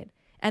going to make it.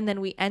 And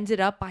then we ended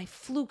up by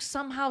fluke.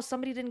 Somehow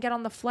somebody didn't get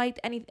on the flight.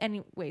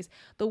 Anyways,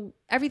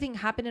 everything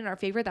happened in our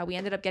favor that we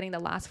ended up getting the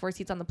last 4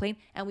 seats on the plane,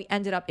 and we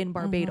ended up in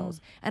Barbados.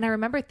 And I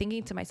remember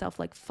thinking to myself,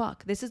 like,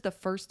 fuck, this is the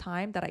first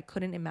time that I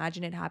couldn't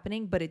imagine it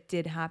happening, but it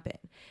did happen.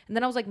 And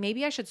then I was like,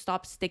 maybe I should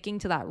stop sticking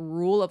to that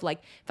rule of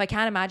like, if I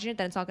can't imagine it,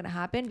 then it's not going to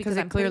happen, because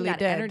I'm putting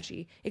that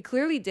energy. It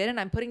clearly did. And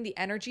I'm putting the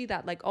energy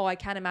that like, oh, I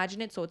can't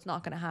imagine it, so it's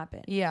not going to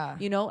happen. Yeah.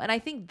 You know? And I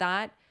think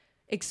that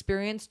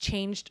experience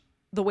changed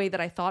the way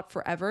that I thought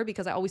forever,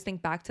 because I always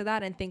think back to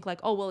that and think like,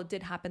 oh, well, it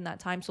did happen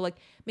that time. So like,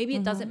 maybe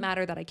it doesn't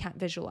matter that I can't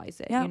visualize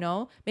it, you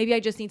know? Maybe I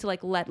just need to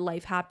like let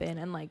life happen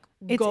and like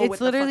go with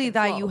it's literally the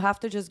that flow. you have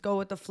to just go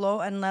with the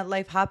flow and let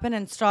life happen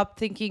and stop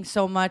thinking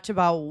so much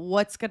about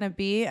what's going to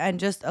be and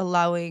just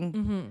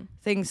allowing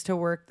things to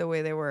work the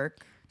way they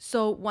work.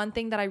 So one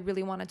thing that I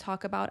really want to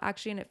talk about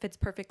actually, and it fits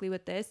perfectly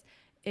with this,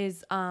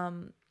 is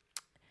I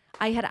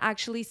had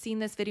actually seen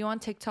this video on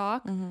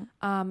TikTok.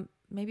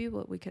 Maybe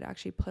we could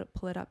actually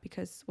pull it up,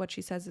 because what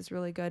she says is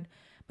really good.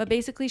 But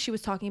basically, she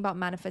was talking about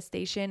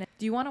manifestation.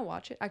 Do you want to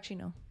watch it? Actually,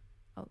 no.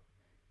 Oh,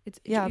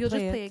 you'll just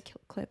play a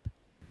clip.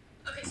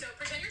 Okay, so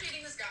pretend you're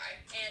dating this guy,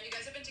 and you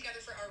guys have been together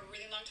for a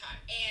really long time,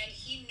 and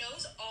he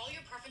knows all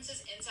your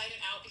preferences inside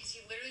and out because he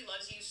literally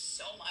loves you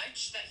so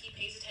much that he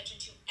pays attention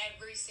to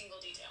every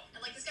single detail. And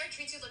like, this guy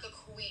treats you like a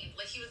queen.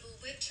 Like, he would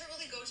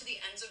literally go to the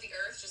ends of the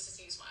earth just to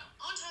see you smile.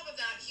 On top of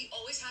that, he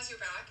always has your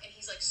back, and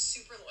he's like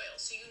super loyal.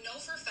 So you know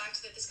for a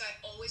fact that this guy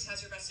always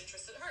has your best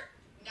interest at heart.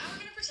 Now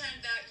we're gonna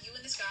pretend that you and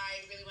this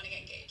guy really want to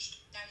get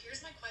engaged. Now here's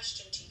my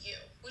question to you.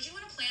 Would you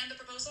want to plan the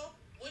proposal?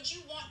 Would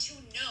you want to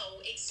know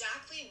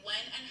exactly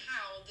when and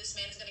how this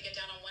man is gonna get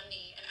down on one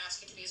knee and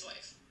ask you to be his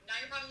wife? Now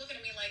you're probably looking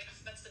at me like,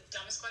 that's the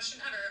dumbest question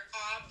ever.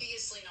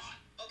 Obviously not.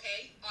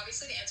 Okay,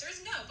 obviously the answer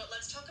is no, but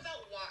let's talk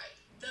about why.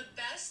 The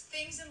best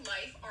things in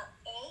life are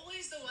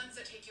always the ones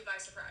that take you by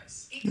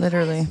surprise. Because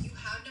Literally. you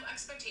had no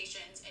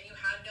expectations and you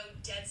had no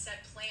dead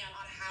set plan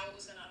on how it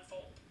was gonna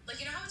unfold. Like,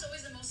 you know how it's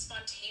always the most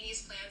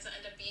spontaneous plans that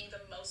end up being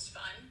the most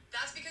fun?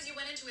 That's because you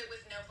went into it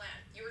with no plan.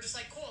 You were just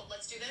like, cool,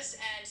 let's do this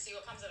and see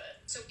what comes of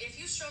it. So if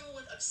you struggle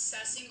with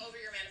obsessing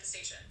over your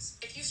manifestations,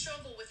 if you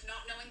struggle with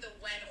not knowing the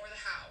when or the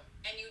how,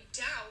 and you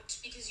doubt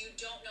because you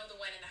don't know the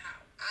when and the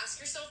how, ask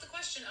yourself the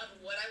question of,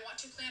 would I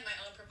want to plan my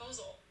own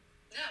proposal?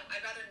 No,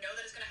 I'd rather know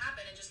that it's going to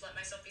happen and just let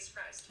myself be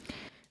surprised.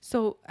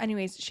 So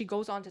anyways, she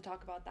goes on to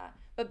talk about that.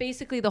 But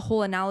basically the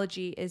whole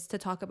analogy is to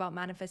talk about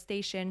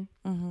manifestation.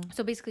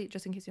 So basically,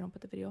 just in case you don't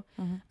put the video.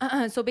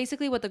 So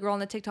basically what the girl on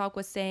the TikTok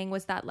was saying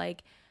was that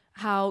like,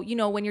 how, you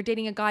know, when you're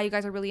dating a guy, you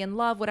guys are really in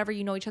love, whatever,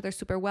 you know each other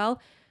super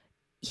well.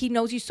 He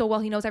knows you so well.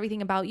 He knows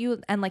everything about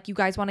you. And like, you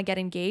guys want to get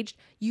engaged.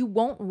 You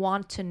won't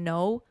want to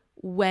know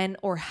when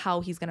or how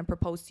he's going to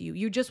propose to you.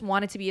 You just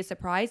want it to be a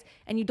surprise,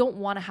 and you don't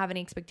want to have any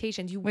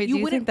expectations. Wait, do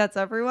you think that's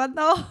everyone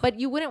though? But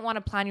you wouldn't want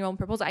to plan your own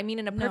proposal. I mean,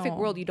 in a perfect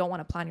world, you don't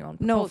want to plan your own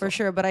proposal. No, for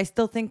sure. But I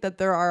still think that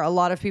there are a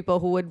lot of people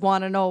who would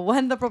want to know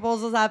when the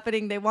proposal's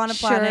happening. They want to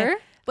plan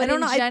it. But I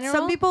don't know. General,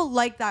 some people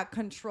like that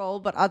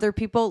control, but other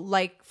people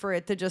like for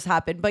it to just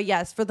happen. But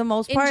yes, for the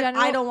most part,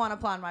 general, I don't want to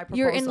plan my proposal.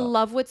 You're in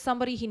love with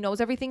somebody. He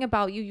knows everything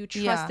about you. You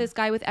trust this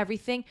guy with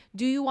everything.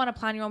 Do you want to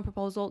plan your own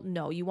proposal?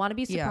 No. You want to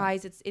be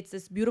surprised. It's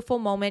this beautiful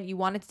moment. You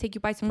want it to take you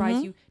by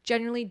surprise. You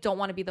genuinely don't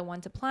want to be the one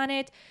to plan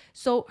it.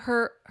 So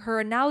her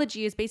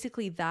analogy is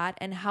basically that,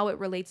 and how it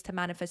relates to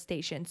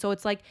manifestation. So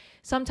it's like,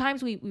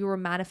 sometimes we were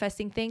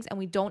manifesting things and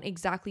we don't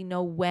exactly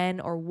know when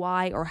or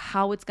why or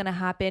how it's going to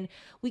happen.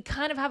 We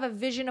kind of have a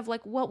vision of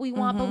like what we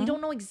want, but we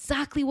don't know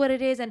exactly what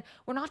it is, and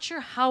we're not sure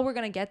how we're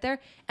gonna get there.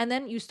 And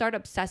then you start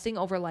obsessing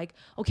over like,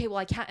 okay, well,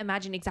 I can't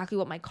imagine exactly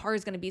what my car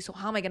is gonna be, so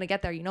how am I gonna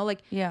get there? You know,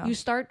 like you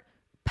start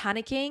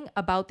panicking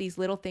about these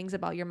little things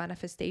about your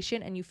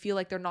manifestation, and you feel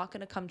like they're not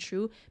gonna come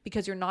true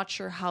because you're not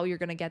sure how you're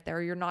gonna get there,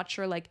 or you're not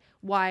sure like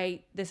why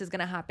this is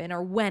gonna happen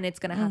or when it's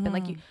gonna happen.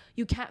 Like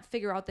you can't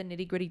figure out the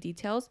nitty-gritty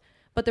details.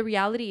 But the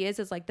reality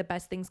is like the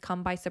best things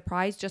come by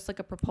surprise, just like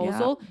a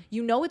proposal.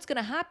 You know it's going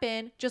to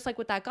happen, just like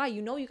with that guy.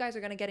 You know you guys are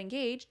going to get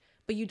engaged,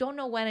 but you don't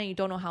know when and you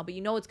don't know how, but you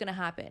know it's going to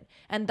happen.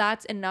 And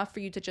that's enough for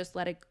you to just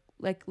let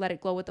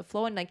it glow with the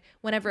flow. And like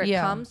whenever it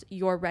comes,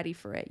 you're ready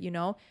for it, you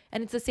know?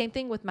 And it's the same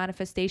thing with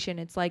manifestation.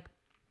 It's like,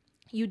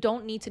 you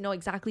don't need to know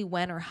exactly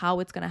when or how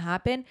it's going to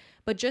happen,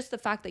 but just the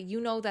fact that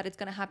you know that it's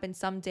going to happen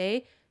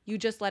someday, you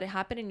just let it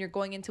happen, and you're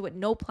going into it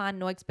no plan,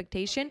 no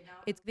expectation.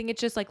 I think it's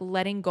just like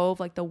letting go of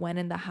like the when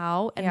and the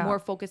how, and more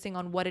focusing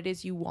on what it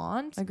is you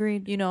want.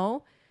 Agreed. You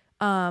know,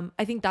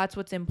 I think that's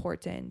what's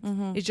important.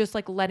 It's just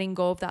like letting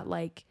go of that,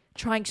 like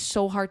trying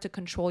so hard to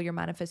control your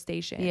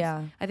manifestations.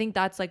 Yeah. I think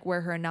that's like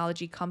where her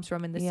analogy comes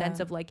from, in the sense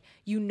of like,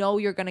 you know,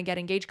 you're going to get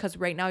engaged because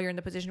right now you're in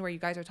the position where you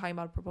guys are talking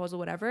about a proposal,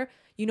 whatever.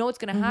 You know it's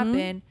going to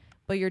happen,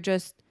 but you're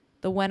just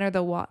the when or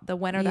the what, the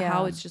when or the Yeah.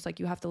 how. It's just like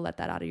you have to let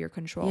that out of your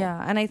control.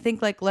 Yeah. And I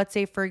think like, let's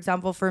say, for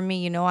example, for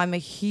me, you know, I'm a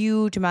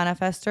huge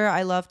manifester.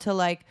 I love to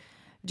like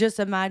just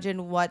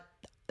imagine what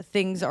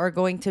things are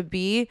going to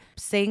be.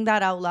 Saying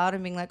that out loud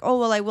and being like, oh,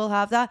 well, I will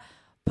have that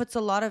puts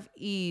a lot of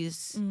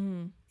ease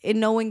in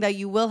knowing that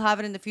you will have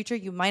it in the future.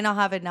 You might not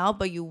have it now,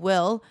 but you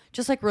will.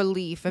 Just like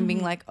relief and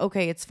being like,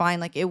 okay, it's fine.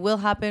 Like it will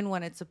happen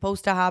when it's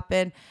supposed to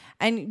happen.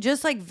 And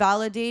just like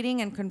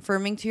validating and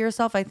confirming to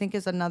yourself, I think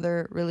is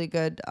another really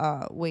good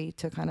way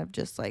to kind of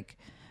just like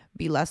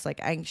be less like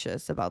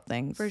anxious about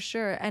things. For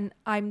sure. And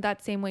I'm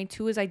that same way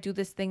too, is I do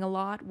this thing a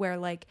lot where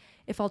like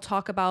if I'll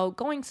talk about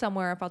going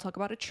somewhere, if I'll talk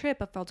about a trip,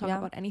 if I'll talk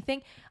about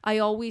anything, I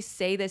always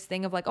say this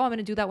thing of like, oh, I'm going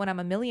to do that when I'm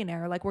a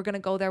millionaire. Like we're going to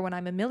go there when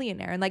I'm a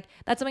millionaire. And like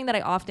that's something that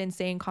I often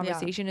say in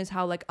conversation is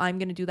how like I'm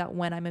going to do that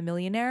when I'm a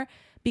millionaire,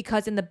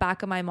 because in the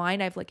back of my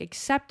mind I've like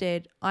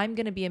accepted I'm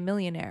going to be a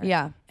millionaire.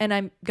 Yeah. And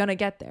I'm going to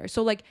get there.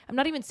 So like I'm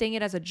not even saying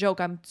it as a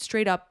joke. I'm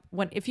straight up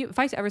if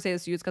I ever say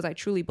this to you, it's because I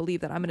truly believe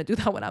that I'm going to do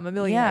that when I'm a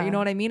millionaire. Yeah. You know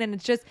what I mean? And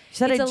it's just You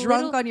said it's it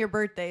drunk on your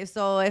birthday.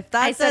 So if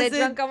that I said it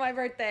doesn't- drunk on my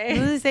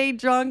birthday. say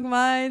drunk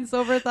mind,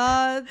 sober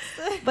thoughts.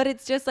 But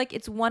it's just like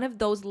it's one of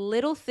those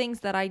little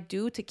things that I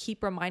do to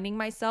keep reminding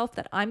myself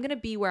that I'm going to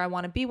be where I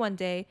want to be one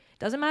day.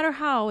 Doesn't matter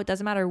how, it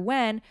doesn't matter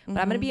when, but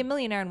I'm going to be a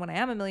millionaire. And when I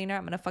am a millionaire,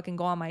 I'm going to fucking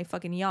go on my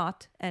fucking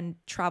yacht and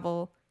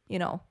travel, you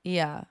know,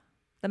 Yeah.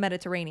 the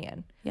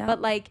Mediterranean. Yeah. But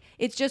like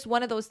it's just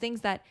one of those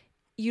things that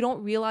you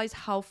don't realize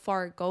how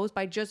far it goes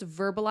by just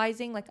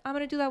verbalizing like I'm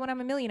going to do that when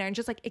I'm a millionaire, and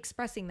just like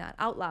expressing that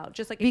out loud,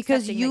 just like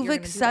Because accepting that you've you're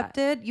gonna do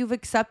that. you've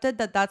accepted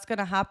that that's going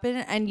to happen,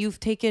 and you've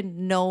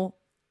taken no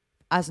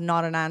as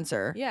not an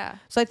answer. Yeah.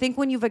 So I think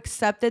when you've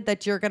accepted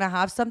that you're going to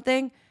have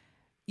something,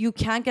 you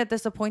can't get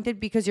disappointed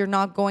because you're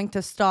not going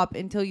to stop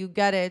until you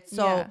get it.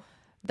 So Yeah.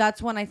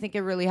 that's when I think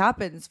it really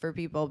happens for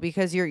people,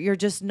 because you're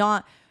just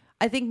not,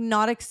 I think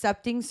not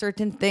accepting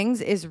certain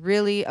things is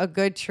really a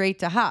good trait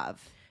to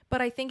have. But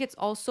I think it's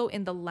also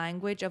in the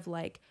language of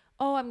like,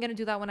 oh, I'm going to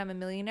do that when I'm a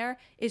millionaire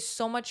is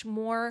so much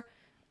more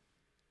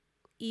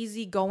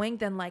easygoing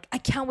than like, I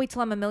can't wait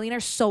till I'm a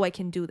millionaire so I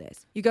can do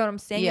this. You get what I'm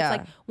saying? Yeah. It's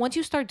like once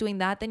you start doing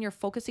that, then you're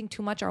focusing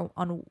too much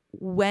on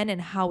when and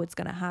how it's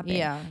going to happen.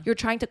 Yeah. You're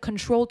trying to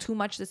control too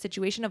much the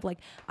situation of like,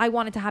 I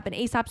want it to happen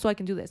ASAP so I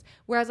can do this.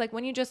 Whereas like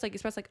when you just like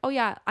express like, oh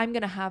yeah, I'm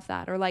going to have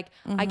that. Or like,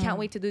 I can't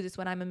wait to do this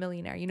when I'm a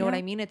millionaire. You know what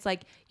I mean? It's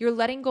like you're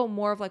letting go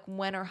more of like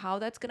when or how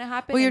that's going to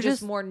happen. Well, and you're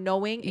just just- more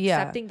knowing, Yeah.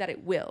 accepting that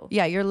it will.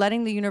 Yeah, you're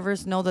letting the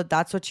universe know that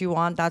that's what you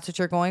want, that's what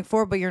you're going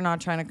for, but you're not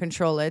trying to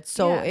control it.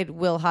 So Yeah. it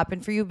will happen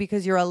for you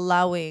because you're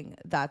allowing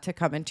that to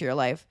come into your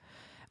life.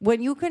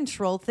 When you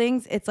control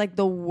things, it's like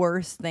the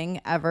worst thing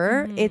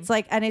ever. It's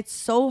like, and it's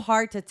so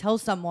hard to tell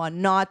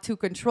someone not to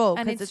control,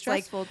 And because it's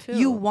like stressful, too.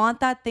 you want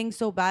that thing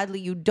so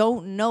badly, you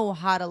don't know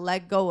how to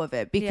let go of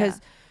it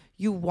because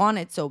you want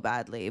it so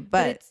badly.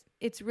 But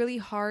it's really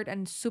hard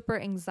and super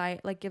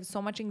anxiety, like gives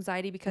so much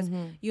anxiety because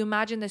you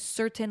imagine this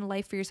certain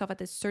life for yourself at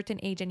this certain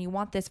age and you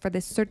want this for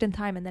this certain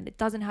time, and then it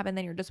doesn't happen,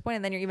 then you're disappointed,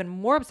 and then you're even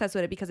more obsessed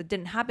with it because it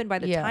didn't happen by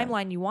the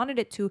timeline you wanted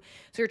it to,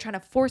 so you're trying to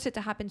force it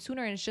to happen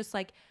sooner. And it's just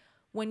like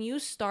when you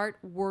start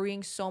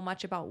worrying so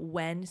much about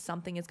when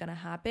something is going to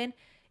happen,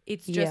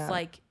 it's just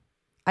like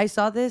I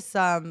saw this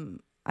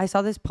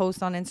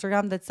post on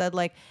Instagram that said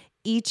like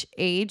each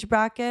age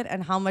bracket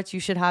and how much you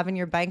should have in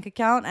your bank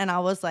account, and I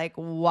was like,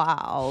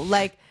 wow,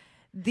 like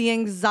the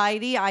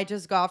anxiety I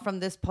just got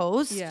from this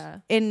post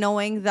in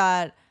knowing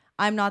that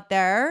I'm not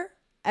there,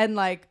 and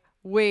like,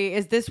 wait,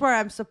 is this where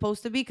I'm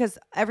supposed to be? Because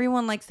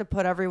everyone likes to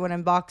put everyone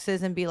in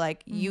boxes and be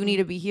like, you need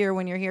to be here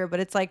when you're here, but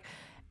it's like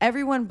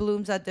everyone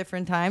blooms at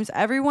different times,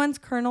 everyone's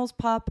kernels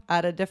pop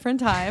at a different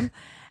time.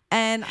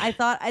 And I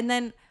thought, and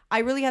then I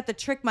really had to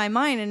trick my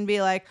mind and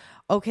be like,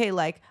 okay,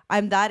 like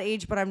I'm that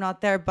age but I'm not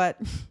there, but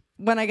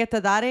when I get to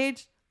that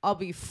age, I'll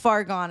be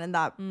far gone in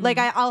that. Like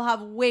I'll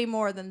have way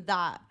more than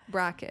that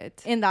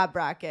bracket. in that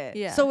bracket.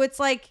 Yeah. So it's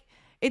like,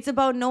 it's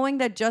about knowing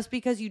that just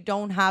because you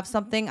don't have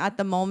something at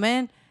the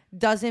moment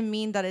doesn't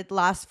mean that it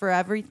lasts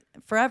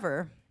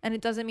forever. And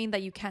it doesn't mean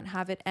that you can't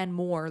have it and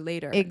more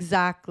later.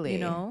 Exactly. You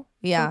know?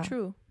 Yeah. So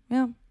true.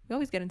 Yeah. We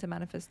always get into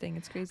manifesting.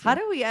 It's crazy. How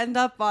do we end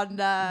up on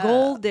that?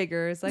 Gold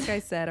diggers, like I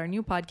said, our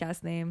new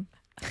podcast name.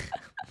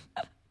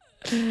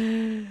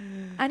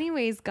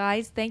 Anyways,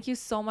 guys, thank you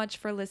so much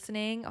for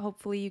listening.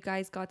 Hopefully you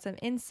guys got some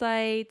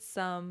insights,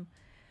 some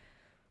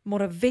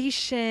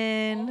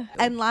motivation.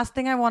 And last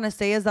thing I want to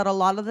say is that a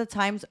lot of the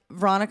times,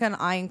 Veronica and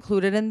I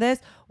included in this,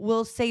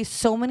 will say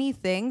so many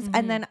things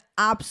and then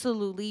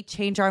absolutely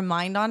change our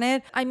mind on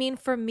it. I mean,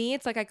 for me,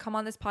 it's like I come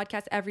on this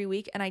podcast every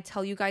week and I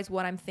tell you guys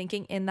what I'm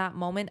thinking in that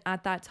moment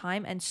at that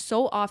time. And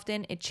so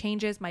often it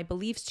changes. My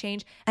beliefs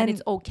change and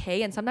it's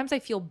okay. And sometimes I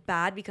feel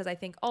bad because I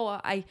think, oh,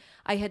 I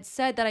had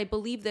said that I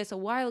believed this a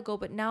while ago,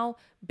 but now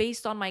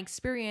based on my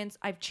experience,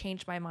 I've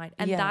changed my mind.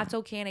 And that's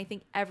okay. And I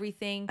think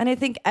everything. And I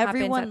think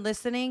everyone happens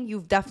listening,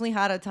 you've definitely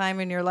had a time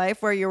in your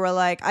life where you were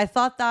like, I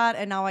thought that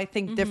and now I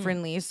think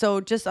differently.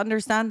 So just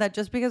understand that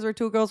just because because we're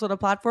two girls with a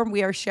platform,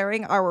 we are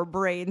sharing our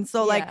brains.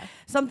 So like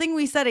something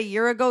we said a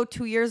year ago,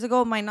 2 years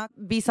ago might not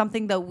be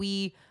something that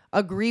we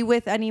agree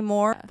with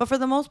anymore. But for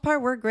the most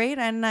part, we're great.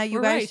 And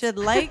you guys should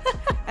like,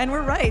 and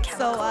we're right.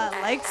 So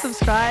like,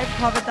 subscribe,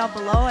 comment down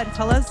below and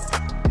tell us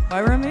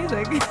why we're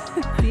amazing.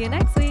 See you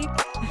next week.